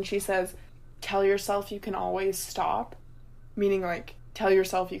you return," she says, "Tell yourself you can always stop," meaning like tell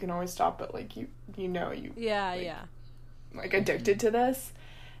yourself you can always stop, but like you Yeah, Like, yeah. like addicted to this,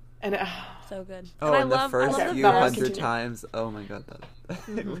 and So good. Oh, and the first love few the hundred continue. times. Oh my god,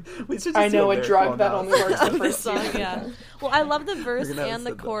 that we should just I do know a lyric drug poem that now. only works the Of this first song, few. yeah. Well, I love the verse gonna have and the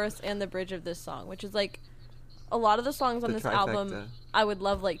said that. chorus and the bridge of this song, which is like a lot of the songs on The this trifecta. album. I would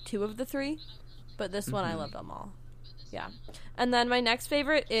love like 2 of the 3, but this one I love them all. Yeah. And then my next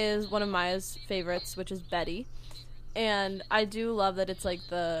favorite is one of Maya's favorites, which is Betty. And I do love that it's like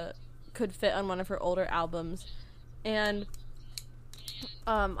could fit on one of her older albums. And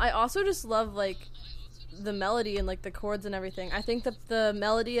I also just love like the melody and like the chords and everything. I think that the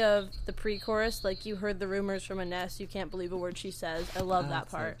melody of the pre-chorus, like you heard the rumors from a nest, you can't believe a word she says. I love that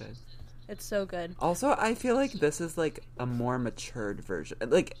That's so part. good. It's so good. Also, I feel like this is like a more matured version.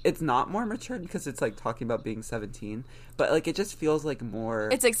 Like it's not more matured because it's like talking about being 17, but like it just feels like more.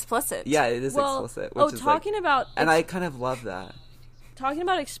 It's explicit. Yeah, it is Well, explicit. Which is talking like, about and I kind of love that. talking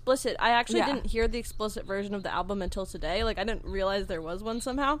about explicit, I actually Yeah. didn't hear the explicit version of the album until today. Like I didn't realize there was one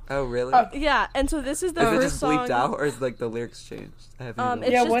somehow. Oh, really? Yeah, and so this is the is it first just song. bleeped out, or is like the lyrics changed? I haven't. even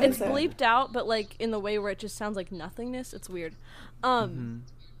It's Yeah, looked. what just is it's it? bleeped out, but like in the way where it just sounds like nothingness. It's weird. Mm-hmm.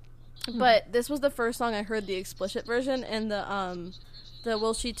 But this was the first song I heard the explicit version, and the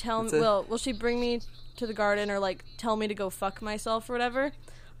will she tell me It's a- will she bring me to the garden or like tell me to go fuck myself or whatever.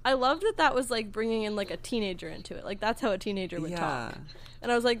 I loved that was like bringing in like a teenager into it. Like that's how a teenager would talk.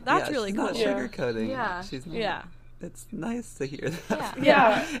 And I was like, that's yeah, really she's cool. not Yeah. sugarcoating. Yeah. She's not, Yeah. It's nice to hear that.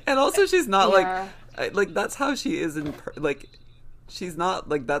 Yeah. And also, she's not Yeah. like that's how she is like. She's not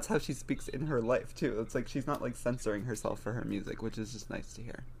like that's how she speaks in her life too. It's like she's not like censoring herself for her music, which is just nice to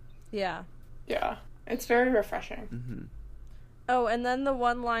hear. Yeah. Yeah. It's very refreshing. Mm-hmm. Oh, and then the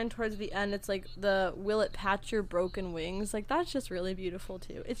one line towards the end, it's like the "Will it patch your broken wings?" Like that's just really beautiful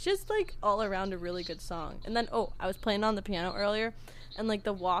too. It's just like all around a really good song. And then I was playing on the piano earlier, and like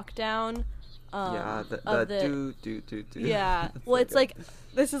the walk down. Yeah, of the do. Yeah. That's Well, so it's good. like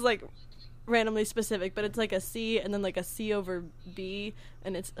this is like randomly specific, but it's like a C and then like a C over B,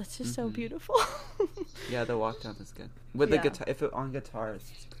 and it's just so beautiful. Yeah, the walk down is good with Yeah. the guitar. If it on guitar, it's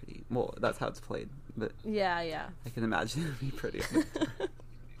pretty. Well, that's how it's played, but yeah. I can imagine it'd be pretty. On guitar.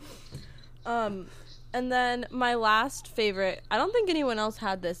 And then my last favorite, I don't think anyone else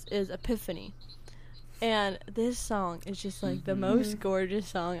had this, is Epiphany. And this song is just like the most gorgeous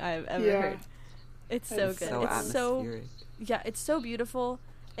song I've ever heard. It's so good. So it's atmospheric. it's so beautiful.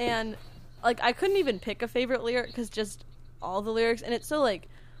 And like I couldn't even pick a favorite lyric because just all the lyrics, and it's so like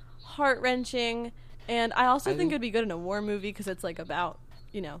heart-wrenching. And I also think it'd be good in a war movie because it's like about,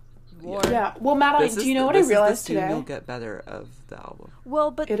 war. Yeah. Well, Madeline, do you know what I realized today? You'll get better of the album.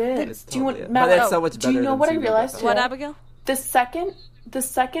 Well, but it is. Do you want, Madeline, but it's so much better. Do you know what I realized today? What, Abigail? The second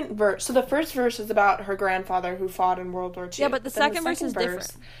verse. So the first verse is about her grandfather who fought in World War II. Yeah, but the second verse is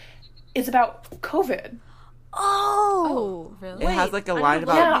different. It's about COVID. Oh, really? It has like a line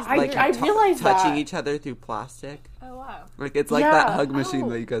about I realized touching that. each other through plastic. Oh wow! Like it's like that hug machine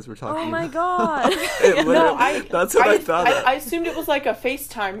that you guys were talking about. Oh my god! That's what I thought. I assumed it was like a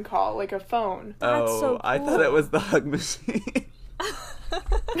FaceTime call, like a phone. That's so cool. I thought it was the hug machine.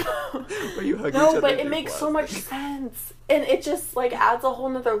 Where you hug each other. No, but it makes so much sense, and it just like adds a whole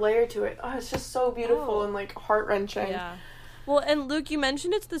nother layer to it. Oh, it's just so beautiful and like heart wrenching. Yeah. Well, and Luke, you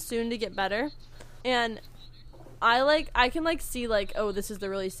mentioned it's the soon to get better, and I can like see like, oh, this is the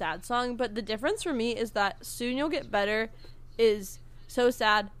really sad song, but the difference for me is that Soon You'll Get Better is so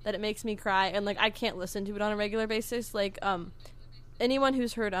sad that it makes me cry, and like I can't listen to it on a regular basis. Like anyone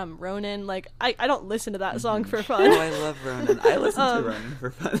who's heard Ronan, like I don't listen to that song for fun. Oh, I love Ronan. I listen to Ronan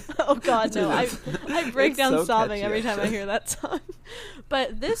for fun. Oh god, no. I break down so sobbing catchy, every time I hear that song.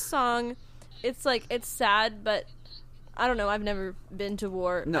 But this song, it's like it's sad, but I don't know, I've never been to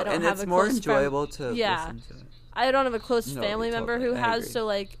war. No, I don't and have it's a more close enjoyable friend. to listen to. I don't have a close family member totally. who I has, agree. so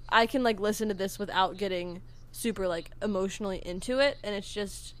like I can like listen to this without getting super like emotionally into it, and it's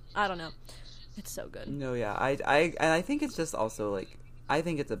just I don't know, it's so good. No, yeah, I think it's just also like I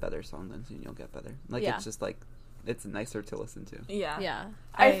think it's a better song than Soon You'll Get Better. Like it's just like it's nicer to listen to. Yeah.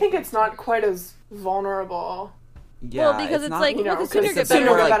 I think it's not quite as vulnerable. Yeah, well, because it's not, like because Soon You'll Get Soon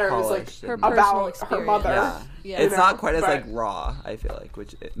You'll Better, Get Better is polished like her and- personal about her experience. mother. Yeah, You it's know, not quite as but- like raw. I feel like,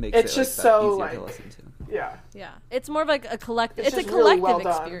 which it makes It's it just like, so, easier like- to listen to. Yeah. It's more of like a collective. It's It's a just really collective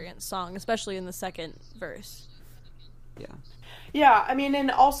well done. experience song, especially in the second verse. Yeah, Yeah, I mean, and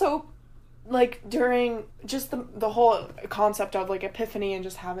also, like, during just the whole concept of, like, epiphany and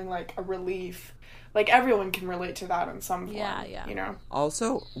just having, like, a relief. Like, everyone can relate to that in some form. Yeah. You know?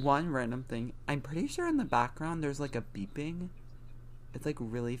 Also, one random thing. I'm pretty sure in the background there's like a beeping. It's like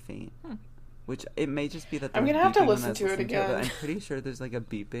really faint. Which it may just be that I'm there's gonna have to beeping when I listen was to it listening again. but I'm pretty sure there's like a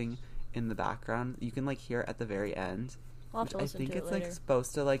beeping in the background. You can like hear it at the very end. I'll have to Which I listen think to it it's later. like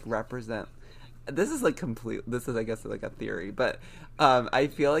supposed to like represent. This is like complete. This is I guess like a theory, but I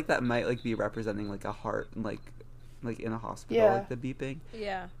feel like that might like be representing like a heart, like in a hospital, Yeah. like the beeping.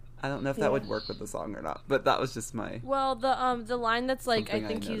 Yeah. I don't know if that would work with the song or not, but that was just my Well, the line that's like Something I I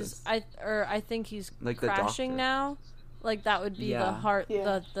think noticed. I think he's Like the crashing doctor. now. Like that would be the Yeah. heart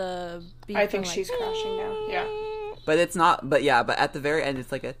Yeah. the beat I think from, like, she's crashing now. Yeah. But it's not. But yeah. But at the very end,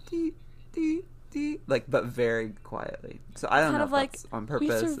 it's like a dee dee dee, like but very quietly. So I don't Kind know of if like, that's on "We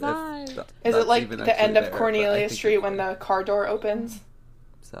purpose. survived." Is that's it like even the actually end of there, but I Cornelia think Street it's when like- the car door opens?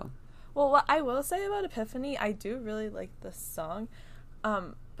 So Well, what I will say about Epiphany, I do really like this song.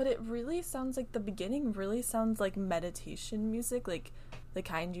 But it really sounds like the beginning really sounds like meditation music, like the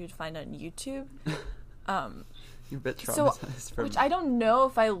kind you'd find on YouTube. you're a bit So, traumatized from which I don't know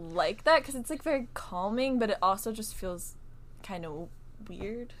if I like that because it's like very calming, but it also just feels kind of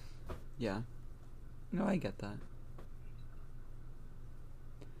weird. Yeah. No, I get that.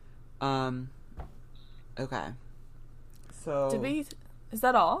 Okay. So Did we? Is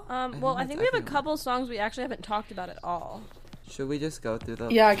that all? Well, I think think that's we have a everyone. couple songs we actually haven't talked about at all. should we just go through the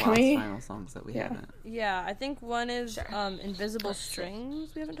Yeah, can last we? final songs that we Yeah. haven't? Yeah, I think one is Sure. Invisible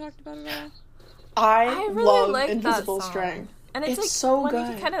Strings. We haven't talked about it at all. I really love like that Invisible song. String. And it's It's like so one you good.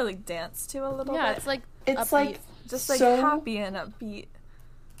 can kind of like dance to a little Yeah, bit. it's like It's upbeat. like just like so- happy and upbeat.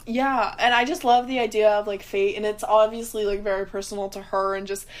 Yeah, and I just love the idea of like fate, and it's obviously like very personal to her, and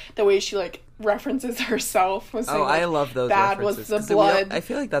just the way she like references herself. Was saying, I like, love those bad references. was the 'cause we all- blood I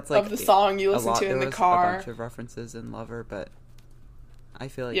feel like that's like of the song you a listen lot- to in there the was car. A bunch of references in Lover, but I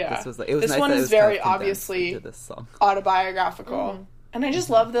feel like Yeah. this was like it was This nice one that it is was kind very of condensed obviously into this song. autobiographical, and I just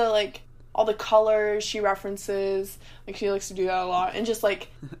love the like all the colors she references. Like she likes to do that a lot, and just like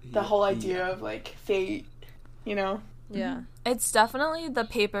the whole idea of like fate, you know. Yeah. It's definitely the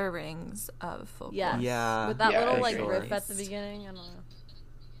paper rings of folklore. Yeah. Yeah. With that Yeah, little I like agree. riff at the beginning. I don't know.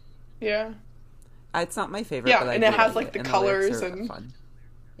 Yeah. It's not my favorite, Yeah, but I and do it has, like like, the and colors lyrics are and- fun.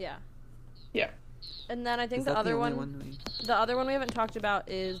 Yeah. Yeah. And then I think Is the that other only one we haven't talked about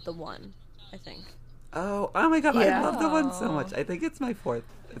is The One, I think. Oh my god, I Yeah. love the one so Oh. much. I think it's my fourth.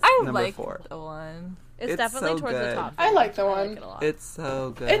 It's I number like 4. the one. It's It's definitely so towards the good. top. I like The I One. like it a lot. It's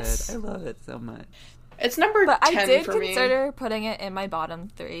so good. It's- I love it so much. It's number but 10 I did for me. consider putting it in my bottom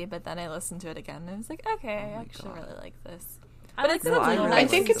 3, but then I listened to it again and I was like, okay, I actually really like this. But it's I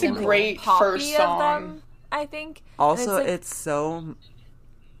think it's a great first song. Them, I think. Also, it's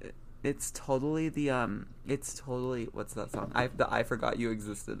totally the it's totally, what's that song? I Forgot You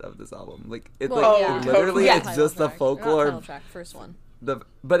Existed of this album. Like it's literally it's just the folklore track, first one.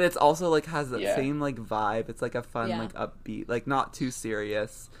 But it's also like has that same like vibe. It's like a fun like upbeat, like not too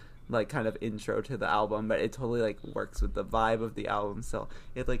serious, like kind of intro to the album, but it totally like works with the vibe of the album. So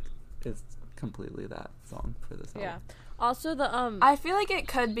it like is completely that song for this album. Yeah. Also the I feel like it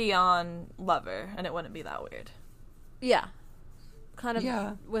could be on Lover and it wouldn't be that weird. Yeah. Kind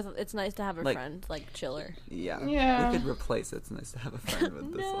of with It's Nice to Have a Friend, like chiller. Yeah. Yeah. We could replace It's Nice to Have a Friend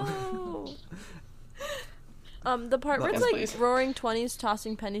with this one. The part where it's like Roaring 20s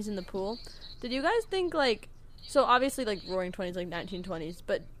tossing pennies in the pool. Did you guys think like, so obviously like Roaring 20s like 1920s,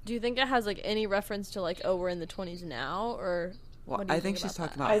 but do you think it has like any reference to like, oh, we're in the 20s now, or well, I think she's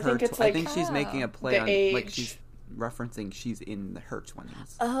talking about I her. think it's like, I think she's making a play on age. like she's referencing she's in her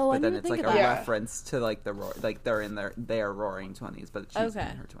 20s. Oh, but then it's like a that. reference to like the like they're in they are roaring 20s, but she's in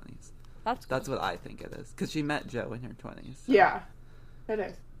her 20s. That's cool. That's what I think it is because she met Joe in her 20s. So yeah, it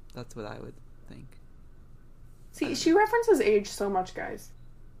is. That's what I would think. See, she references age so much, guys.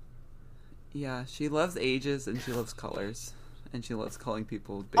 Yeah, she loves ages and she loves colors. And she loves calling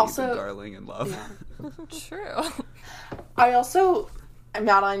people babe Also, and darling and love. Yeah. True. I also,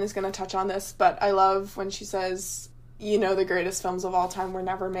 Madeline is going to touch on this, but I love when she says, you know, the greatest films of all time were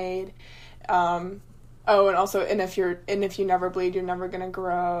never made. And also, and if you never bleed, you're never going to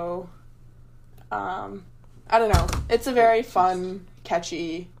grow. I don't know. It's a very fun,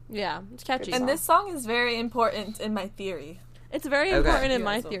 catchy. Yeah, it's catchy. And this song is very important in my theory. It's very important in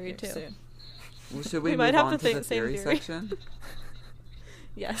my theory, too. Soon. Well, should we might move have on to to think the same theory theory. section?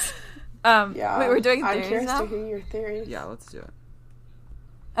 Yes. Yeah. Wait, we're doing I'm theories curious now? to hear your theories. Yeah, let's do it.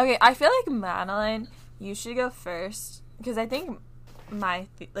 Okay, I feel like Madeline, you should go first because I think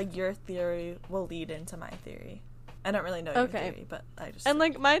your theory will lead into my theory. I don't really know your theory, but I just and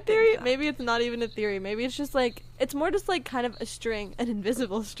like my theory, maybe it's not even a theory. Maybe it's just like it's more just like kind of a string, an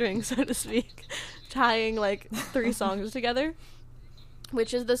invisible string, so to speak, tying like 3 songs together,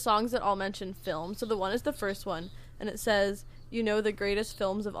 which is the songs that all mention film. So the one is the first one, and it says, "You know, the greatest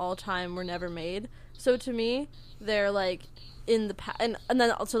films of all time were never made." So to me, they're like in the past, and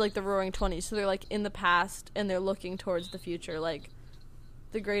then also like the Roaring 20s. So they're like in the past, and they're looking towards the future. Like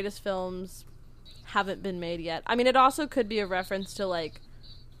the greatest films haven't been made yet. I mean, it also could be a reference to like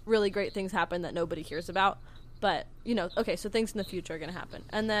really great things happen that nobody hears about, but you know, okay, so things in the future are going to happen.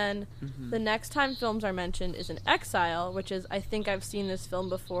 And then the next time films are mentioned is in Exile, which is, I think I've seen this film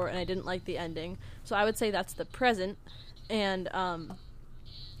before and I didn't like the ending, so I would say that's the present. And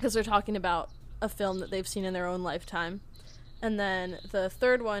because they're talking about a film that they've seen in their own lifetime. And then the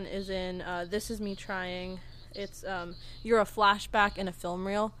third one is in This Is Me Trying. It's you're a flashback in a film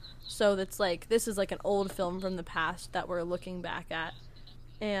reel, so that's like, this is like an old film from the past that we're looking back at,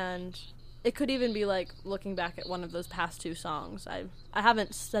 and it could even be like looking back at one of those past 2 songs. I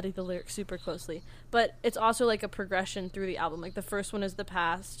haven't studied the lyrics super closely, but it's also like a progression through the album. Like the first one is the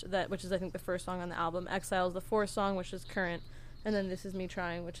past, which is I think the first song on the album. Exile is the 4th song, which is current, and then This Is Me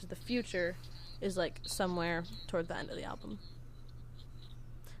Trying, which is the future, is like somewhere toward the end of the album.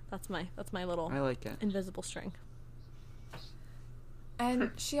 That's my little I like it. invisible string.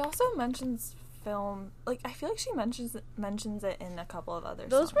 And she also mentions film. Like I feel like she mentions it in a couple of other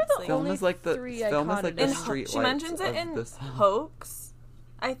Those songs. were the Film only is like the 3 I film is caught like it the in. street She lights mentions it of in this song. Hoax,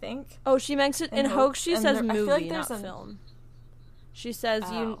 I think. Oh, she mentions it in Hoax. She and says I feel movie, like there's not a- film. She says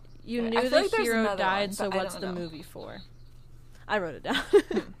you Okay. knew I feel the like there's hero another died, one, so but I what's don't the know. movie for? I wrote it down.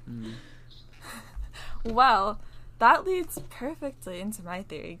 Well, that leads perfectly into my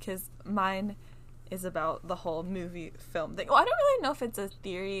theory because mine is about the whole movie film thing. Well, I don't really know if it's a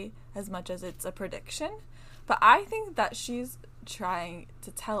theory as much as it's a prediction, but I think that she's trying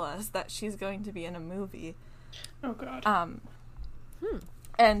to tell us that she's going to be in a movie. Oh, God.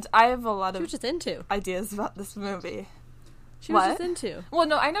 And I have a lot She of was just into. ideas about this movie. She was What? just into. Well,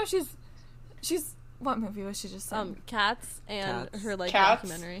 no, I know she's. What movie was she just in? Cats and Cats. her like Cats?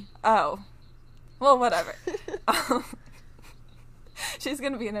 documentary. Oh. Well, whatever. She's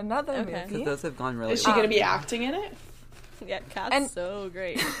going to be in another Okay. movie. Those have gone really Is she well. going to be acting in it? Yeah, Cats And- so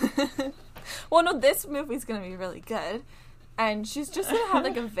great. Well, no, this movie's going to be really good. And she's just going to have,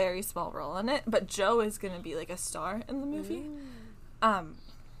 like, a very small role in it. But Joe is going to be, like, a star in the movie.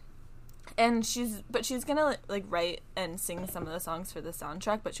 And she's gonna like write and sing some of the songs for the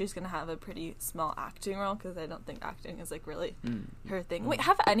soundtrack, but she's gonna have a pretty small acting role because I don't think acting is like really her thing. Wait,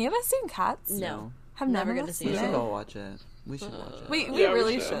 have any of us seen Cats? No. Have Never none of gonna us see We it. should all watch it. We should watch it. We Yeah, we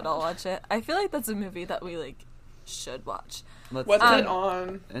really should. should all watch it. I feel like that's a movie that we like should watch. Let's What's do it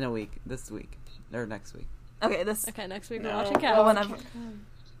on? in a week, this week or next week. Okay, Okay, next week No. we're watching Cats. well, whenever.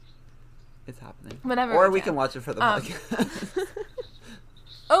 It's happening. Whenever Or we we can. can watch it for the Um, podcast.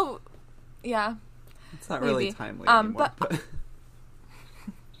 Oh, yeah. It's not really maybe. timely anymore.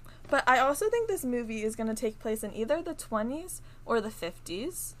 But I also think this movie is going to take place in either the 20s or the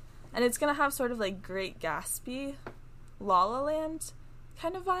 50s. And it's going to have sort of like Great Gatsby, La La Land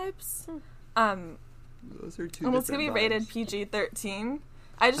kind of vibes. Those are two And it's different going to be vibes. rated PG-13.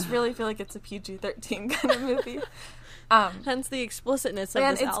 I just really feel like it's a PG-13 kind of movie. Hence the explicitness of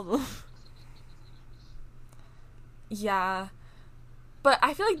And this it's- album. Yeah. But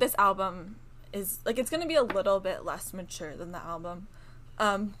I feel like this album is, like, it's going to be a little bit less mature than the album.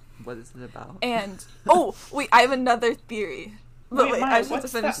 What is it about? And, oh, wait, I have another theory. But Wait, wait, Maya, I just have to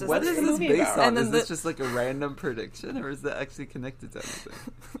what's finish that- this. What What's is the this movie based about? on? And then Is this the- just like a random prediction, or is it actually connected to anything?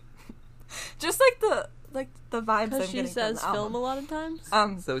 Just like the vibes I'm Because getting she says from the film a album. lot of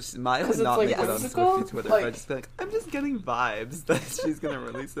times. So Maya 'Cause would it's, not like, make it on whimsical? Swiftie Twitter, Like- but just be like, I'm just getting vibes that she's gonna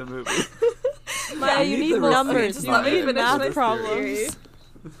release a movie. Maya, I you need need the numbers. receipts, You let me need finish math this theory. problems.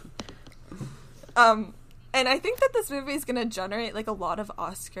 And I think that this movie is going to generate like a lot of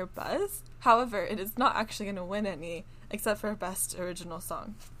Oscar buzz. However, it is not actually going to win any, except for Best Original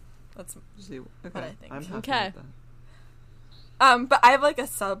Song. That's Okay, I think. I'm happy Okay. with that. but I have like a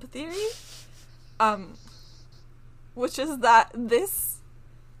sub theory, which is that this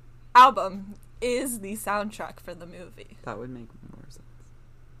album is the soundtrack for the movie. That would make more sense.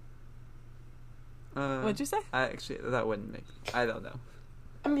 What'd you say? That wouldn't make. I don't know.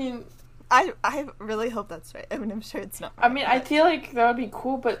 I mean, I really hope that's right. I mean, I'm sure it's not. I mean, I feel like that would be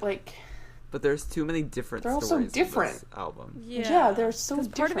cool, but like, But there's too many different They're all so stories in different. this album. yeah, they're so 'Cause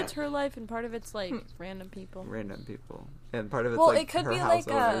different. part of it's her life and part of it's like random people. Random people, and part of it's Well, like it could her be house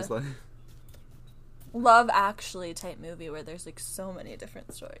like owners. a- Like, Love Actually type movie where there's like so many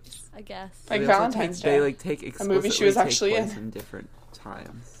different stories. I guess. Like they also Valentine's take, Day. They like take explicitly movie she was take actually place in. different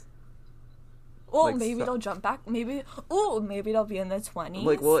times. Well, Like, maybe so- they'll jump back. Maybe it'll be in the 20s.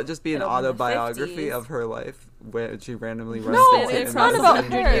 Like, will it just be an It'll be in the autobiography 50s. of her life where she randomly runs No, into it's and not runs about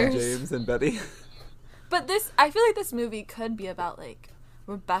into her. James and Betty? But I feel like this movie could be about like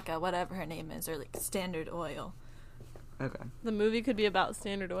Rebecca, whatever her name is, or like Standard Oil. Okay. The movie could be about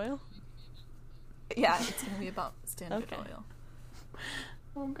Standard Oil. Yeah, it's gonna be about Standard Okay. Oil.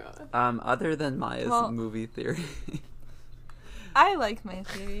 Oh god. Other than Maya's Well- movie theory, I like my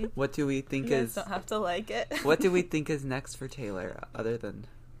theory. what do we You think guys is don't have to like it. what do we think is next for Taylor other than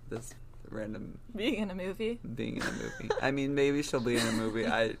this random Being in a movie? being in a movie? I mean, maybe she'll be in a movie.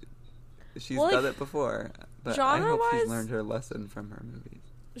 She's Well, done like, it before, but I hope she's genre-wise- learned her lesson from her movies.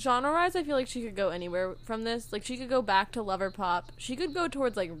 Genre-wise, I feel like she could go anywhere from this. Like, she could go back to lover pop. She could go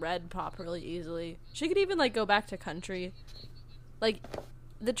towards, like, red pop really easily. She could even, like, go back to country. Like,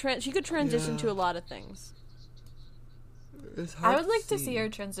 she could transition Yeah. to a lot of things. It's I hard would like to see her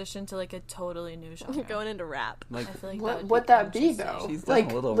transition to like a totally new genre. Going into rap. like. I feel like What would would that be interesting. though? She's done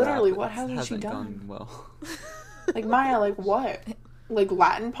Like a little literally, rap, what it hasn't she done? gone well. Like Maya, like what? Like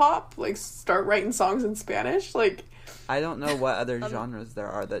Latin pop? Like start writing songs in Spanish? Like I don't know what other genres there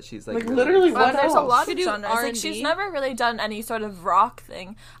are that she's like. Like, really literally Well, what there's a else? lot She of do genres. Like R&B? she's never really done any sort of rock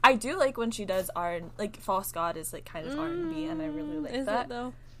thing. I do like when she does like False God is like kind of R&B, and I really like Is that. it,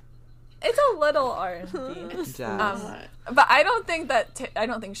 though? It's a little R&B. jazz. But I don't think I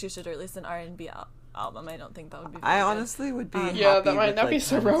don't think she should release an R&B album. I don't think that would be. Very I good. honestly would be. Yeah, happy that might with, not be like,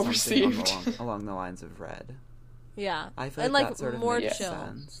 so kind of well something received. along the lines of Red. Yeah. I feel and, like, like, that sort of more makes chill.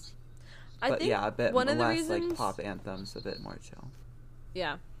 sense. I But think yeah, a bit one of the less reasons, like pop anthems, a bit more chill.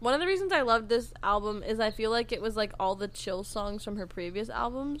 Yeah. One of the reasons I loved this album is I feel like it was like all the chill songs from her previous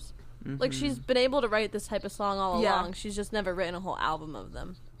albums. Like, she's been able to write this type of song all Yeah. along. She's just never written a whole album of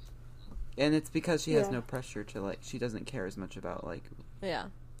them. And it's because she has Yeah. no pressure to like. She doesn't care as much about like Yeah.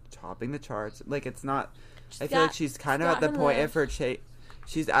 topping the charts. Like it's not. She's I feel like got- she's kind of she's at the got point her of her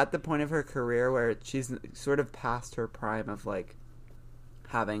she's at the point of her career where she's sort of past her prime of like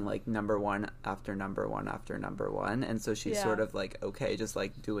having like number one after number one after number one, and so she's Yeah. sort of like okay, just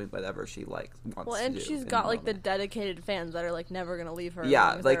like doing whatever she wants. Well, to and do she's in got like the moment. dedicated fans that are like never gonna leave her. as Yeah,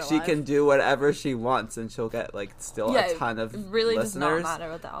 long as like they're she alive. can do whatever she wants, and she'll get like still Yeah, a ton of it really listeners. does not matter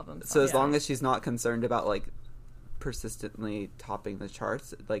what the album. So as sounds long like. as she's not concerned about like persistently topping the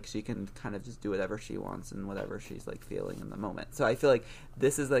charts. Like, she can kind of just do whatever she wants and whatever she's like feeling in the moment. So I feel like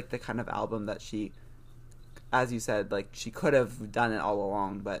this is like the kind of album that she, as you said, like she could have done it all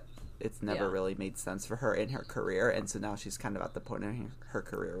along, but it's never really made sense for her in her career. And so now she's kind of at the point in her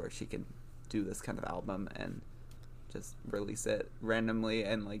career where she can do this kind of album and just release it randomly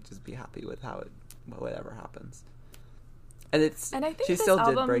and like just be happy with how it, whatever happens. And I think she still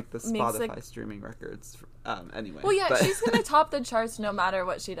did break the Spotify streaming records. Anyway. Well, yeah, she's gonna top the charts no matter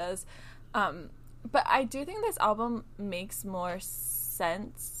what she does. But I do think this album makes more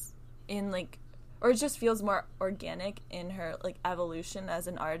sense in like, or it just feels more organic in her like evolution as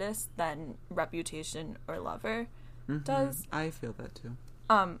an artist than Reputation or Lover does. I feel that too.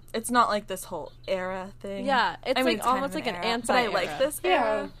 It's not like this whole era thing. Yeah, it's like almost like an anti-era. But I like this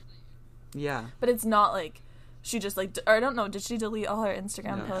era. Yeah. But it's not like she just like, or I don't know, did she delete all her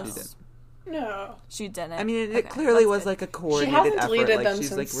Instagram posts? She did. No. She didn't. I mean, it clearly was like a coordinated effort. Like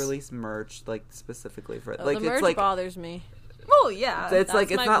she's like released merch like specifically for it. Oh, like the merch it's like bothers me. Oh yeah. So it's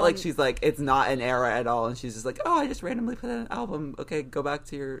like it's not like she's like it's not an era at all, and she's just like, oh, I just randomly put an album. Okay, go back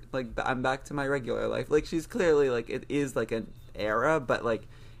to your like I'm back to my regular life. Like she's clearly like it is like an era, but like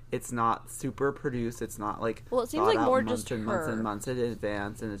it's not super produced. It's not like it seems like more months just and months and months in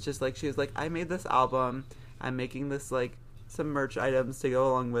advance, and it's just like she was like, I made this album. I'm making this like some merch items to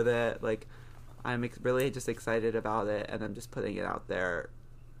go along with it. Like I'm really just excited about it, and I'm just putting it out there.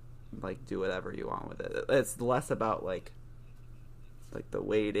 Like do whatever you want with it. It's less about like the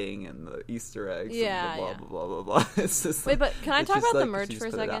waiting and the Easter eggs and the blah blah blah. It's just wait, but can I talk about the merch for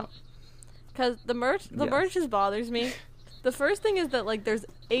a second? Because the merch just bothers me. The first thing is that like there's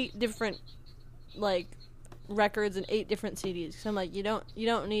 8 different like records and 8 different CDs. So I'm like, you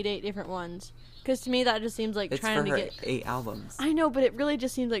don't need 8 different ones. Because to me that just seems like trying to get 8 albums. I know, but it really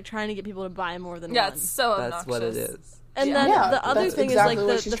just seems like trying to get people to buy more than one. Yeah, it's so obnoxious. That's what it is. And then the other thing is like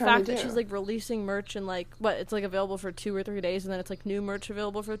the fact that she's like releasing merch and like it's like available for 2 or 3 days, and then it's like new merch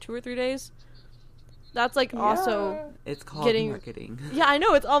available for 2 or 3 days. That's like also it's called marketing. Yeah, I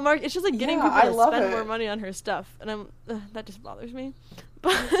know, it's all marketing. It's just like getting people to spend more money on her stuff, and that just bothers me.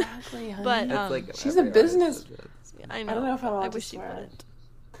 But exactly, honey. But like she's a business. Yeah, I know. I don't know if I wish she wouldn't.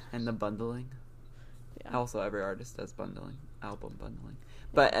 And the bundling. Yeah. Also, every artist does bundling, album bundling.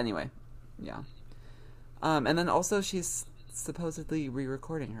 But anyway, yeah. And then also she's supposedly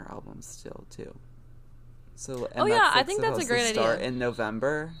re-recording her albums still too. So I think that's a great idea. Start in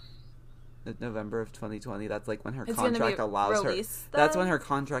November of 2020. That's like when her contract allows her. That's when her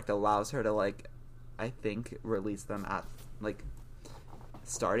contract allows her to like, I think, release them at like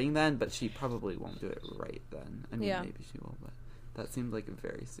starting then. But she probably won't do it right then. I mean, maybe she will, but that seems like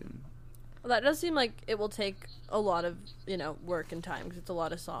very soon. Well, that does seem like it will take a lot of, work and time because it's a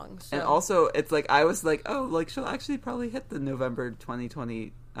lot of songs. So. And also, it's like, I was like, oh, like, she'll actually probably hit the November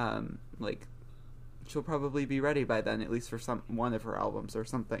 2020, like, she'll probably be ready by then, at least for one of her albums or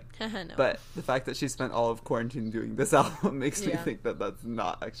something. No. But the fact that she spent all of quarantine doing this album makes me think that that's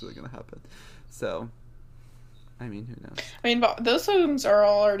not actually going to happen. So, I mean, who knows? I mean, but those songs are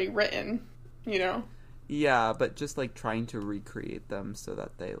already written, Yeah, but just, like, trying to recreate them so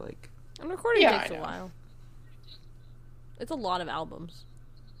that they, like... And recording takes a while. It's a lot of albums.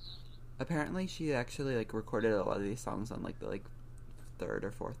 Apparently, she actually like recorded a lot of these songs on like the 3rd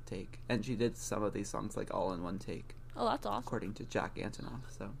or 4th take, and she did some of these songs like all in one take. Oh, that's awesome. According to Jack Antonoff.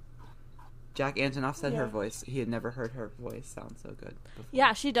 So, Jack Antonoff said her voice. He had never heard her voice sound so good before.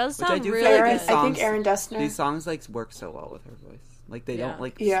 Yeah, she does sound really good. Songs, I think Aaron Dessner. These songs like work so well with her voice. Like they don't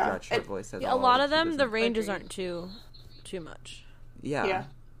like stretch her voice at all. A lot of them, the ranges aren't too much. Yeah.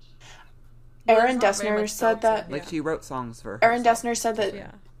 Aaron Dessner said that... Like, she wrote songs for her. Aaron Dessner said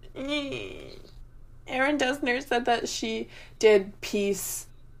that... Aaron Dessner said that she did Peace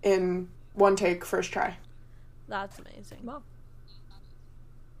in one take, first try. That's amazing.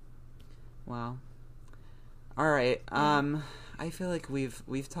 Wow. All right. I feel like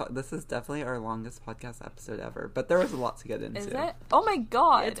we've talked... This is definitely our longest podcast episode ever, but there was a lot to get into. Is it? Oh my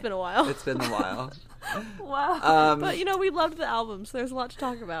god. It's been a while. It's been a while. Wow. But, we loved the album, so there's a lot to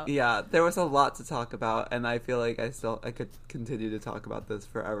talk about. Yeah, there was a lot to talk about, and I feel like I could continue to talk about this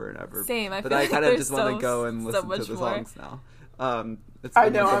forever and ever. Same. But I kind of just want to go and listen to the songs now. It's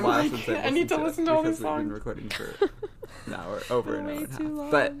been a while since I need to listen to all these songs. We've been recording for an hour, over an hour and a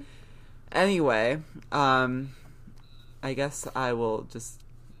half. But anyway, I guess I will just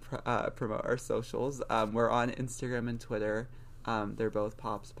promote our socials. We're on Instagram and Twitter. They're both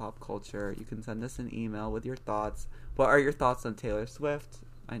Pops Pop Culture. You can send us an email with your thoughts. What are your thoughts on Taylor Swift?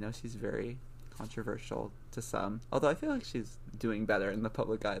 I know she's very controversial to some. Although I feel like she's doing better in the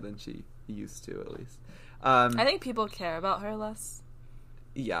public eye than she used to, at least. I think people care about her less.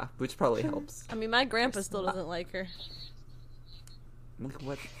 Yeah, which probably helps. I mean, my grandpa still doesn't like her.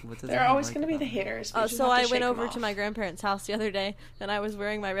 What does There are always going to be the haters. So I went over to my grandparents' house the other day, and I was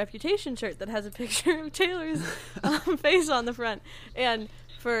wearing my Reputation shirt that has a picture of Taylor's face on the front. And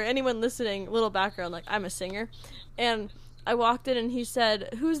for anyone listening, little background, like, I'm a singer. And I walked in, and he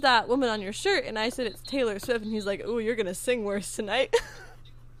said, "Who's that woman on your shirt?" And I said, "It's Taylor Swift." And he's like, "Ooh, you're going to sing worse tonight."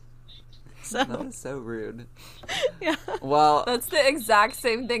 So. That is so rude. Yeah. Well, that's the exact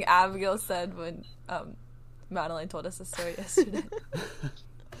same thing Abigail said when Madeline told us the story yesterday.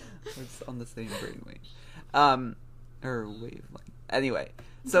 We're just on the same brainwave. Or wavelength. Anyway,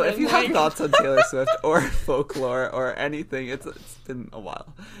 so if you have thoughts on Taylor Swift or folklore or anything, it's been a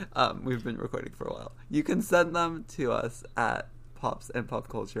while. We've been recording for a while. You can send them to us at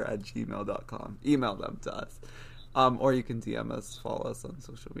popsandpopculture@gmail.com. Email them to us. Or you can DM us, follow us on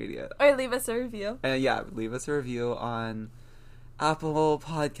social media. Or leave us a review. And yeah, leave us a review on Apple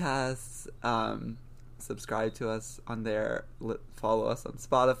Podcasts. Subscribe to us on there. Follow us on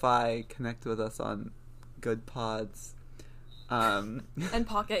Spotify. Connect with us on Good Pods. And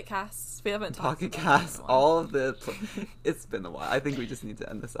Pocket Casts. We haven't talked Pocket Casts. All of the... It's been a while. I think we just need to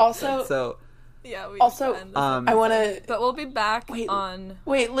end this episode. Also... So... Yeah, we also, I want to... But we'll be back on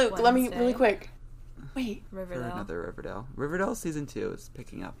Wait, Luke, Wednesday. let me... Really quick. Wait. Riverdale. For another Riverdale. Riverdale Season 2 is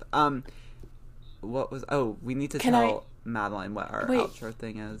picking up. What was... Oh, we need to tell Madeline what our outro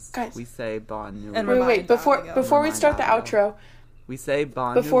thing is. Guys. We say Bon Nuit. And wait. Before we start the outro... We say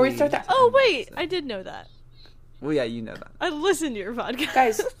Bon Nuit. Before we start the... Oh, wait. I did know that. Well, yeah, you know that. I listened to your podcast.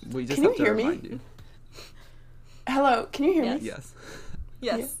 Guys, we just can have you to hear remind me? you. Hello, can you hear me? Yes.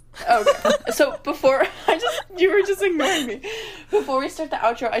 Yes. Okay. So before you were just ignoring me. Before we start the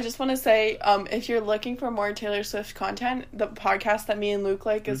outro, I just want to say, if you're looking for more Taylor Swift content, the podcast that me and Luke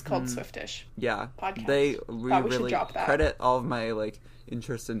like is called Swiftish. Yeah. Podcast. We should really drop that. credit all of my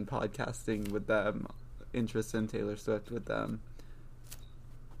interest in podcasting with them, interest in Taylor Swift with them.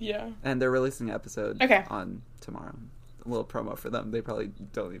 Yeah. And they're releasing an episode on tomorrow. A little promo for them. They probably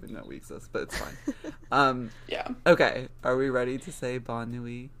don't even know we exist, but it's fine. Yeah. Okay. Are we ready to say Bon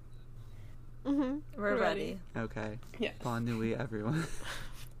Nuit? Mm-hmm. We're ready. Okay. Yeah. Bon Nuit, everyone.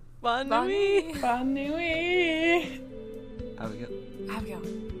 Bon nuit. Bon nuit. Abigail.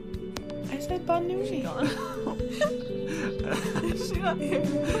 I said bon nuit. She's not here.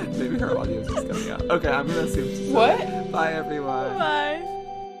 Maybe her audio is just coming out. Okay, I'm gonna assume. What? Bye, everyone. Bye.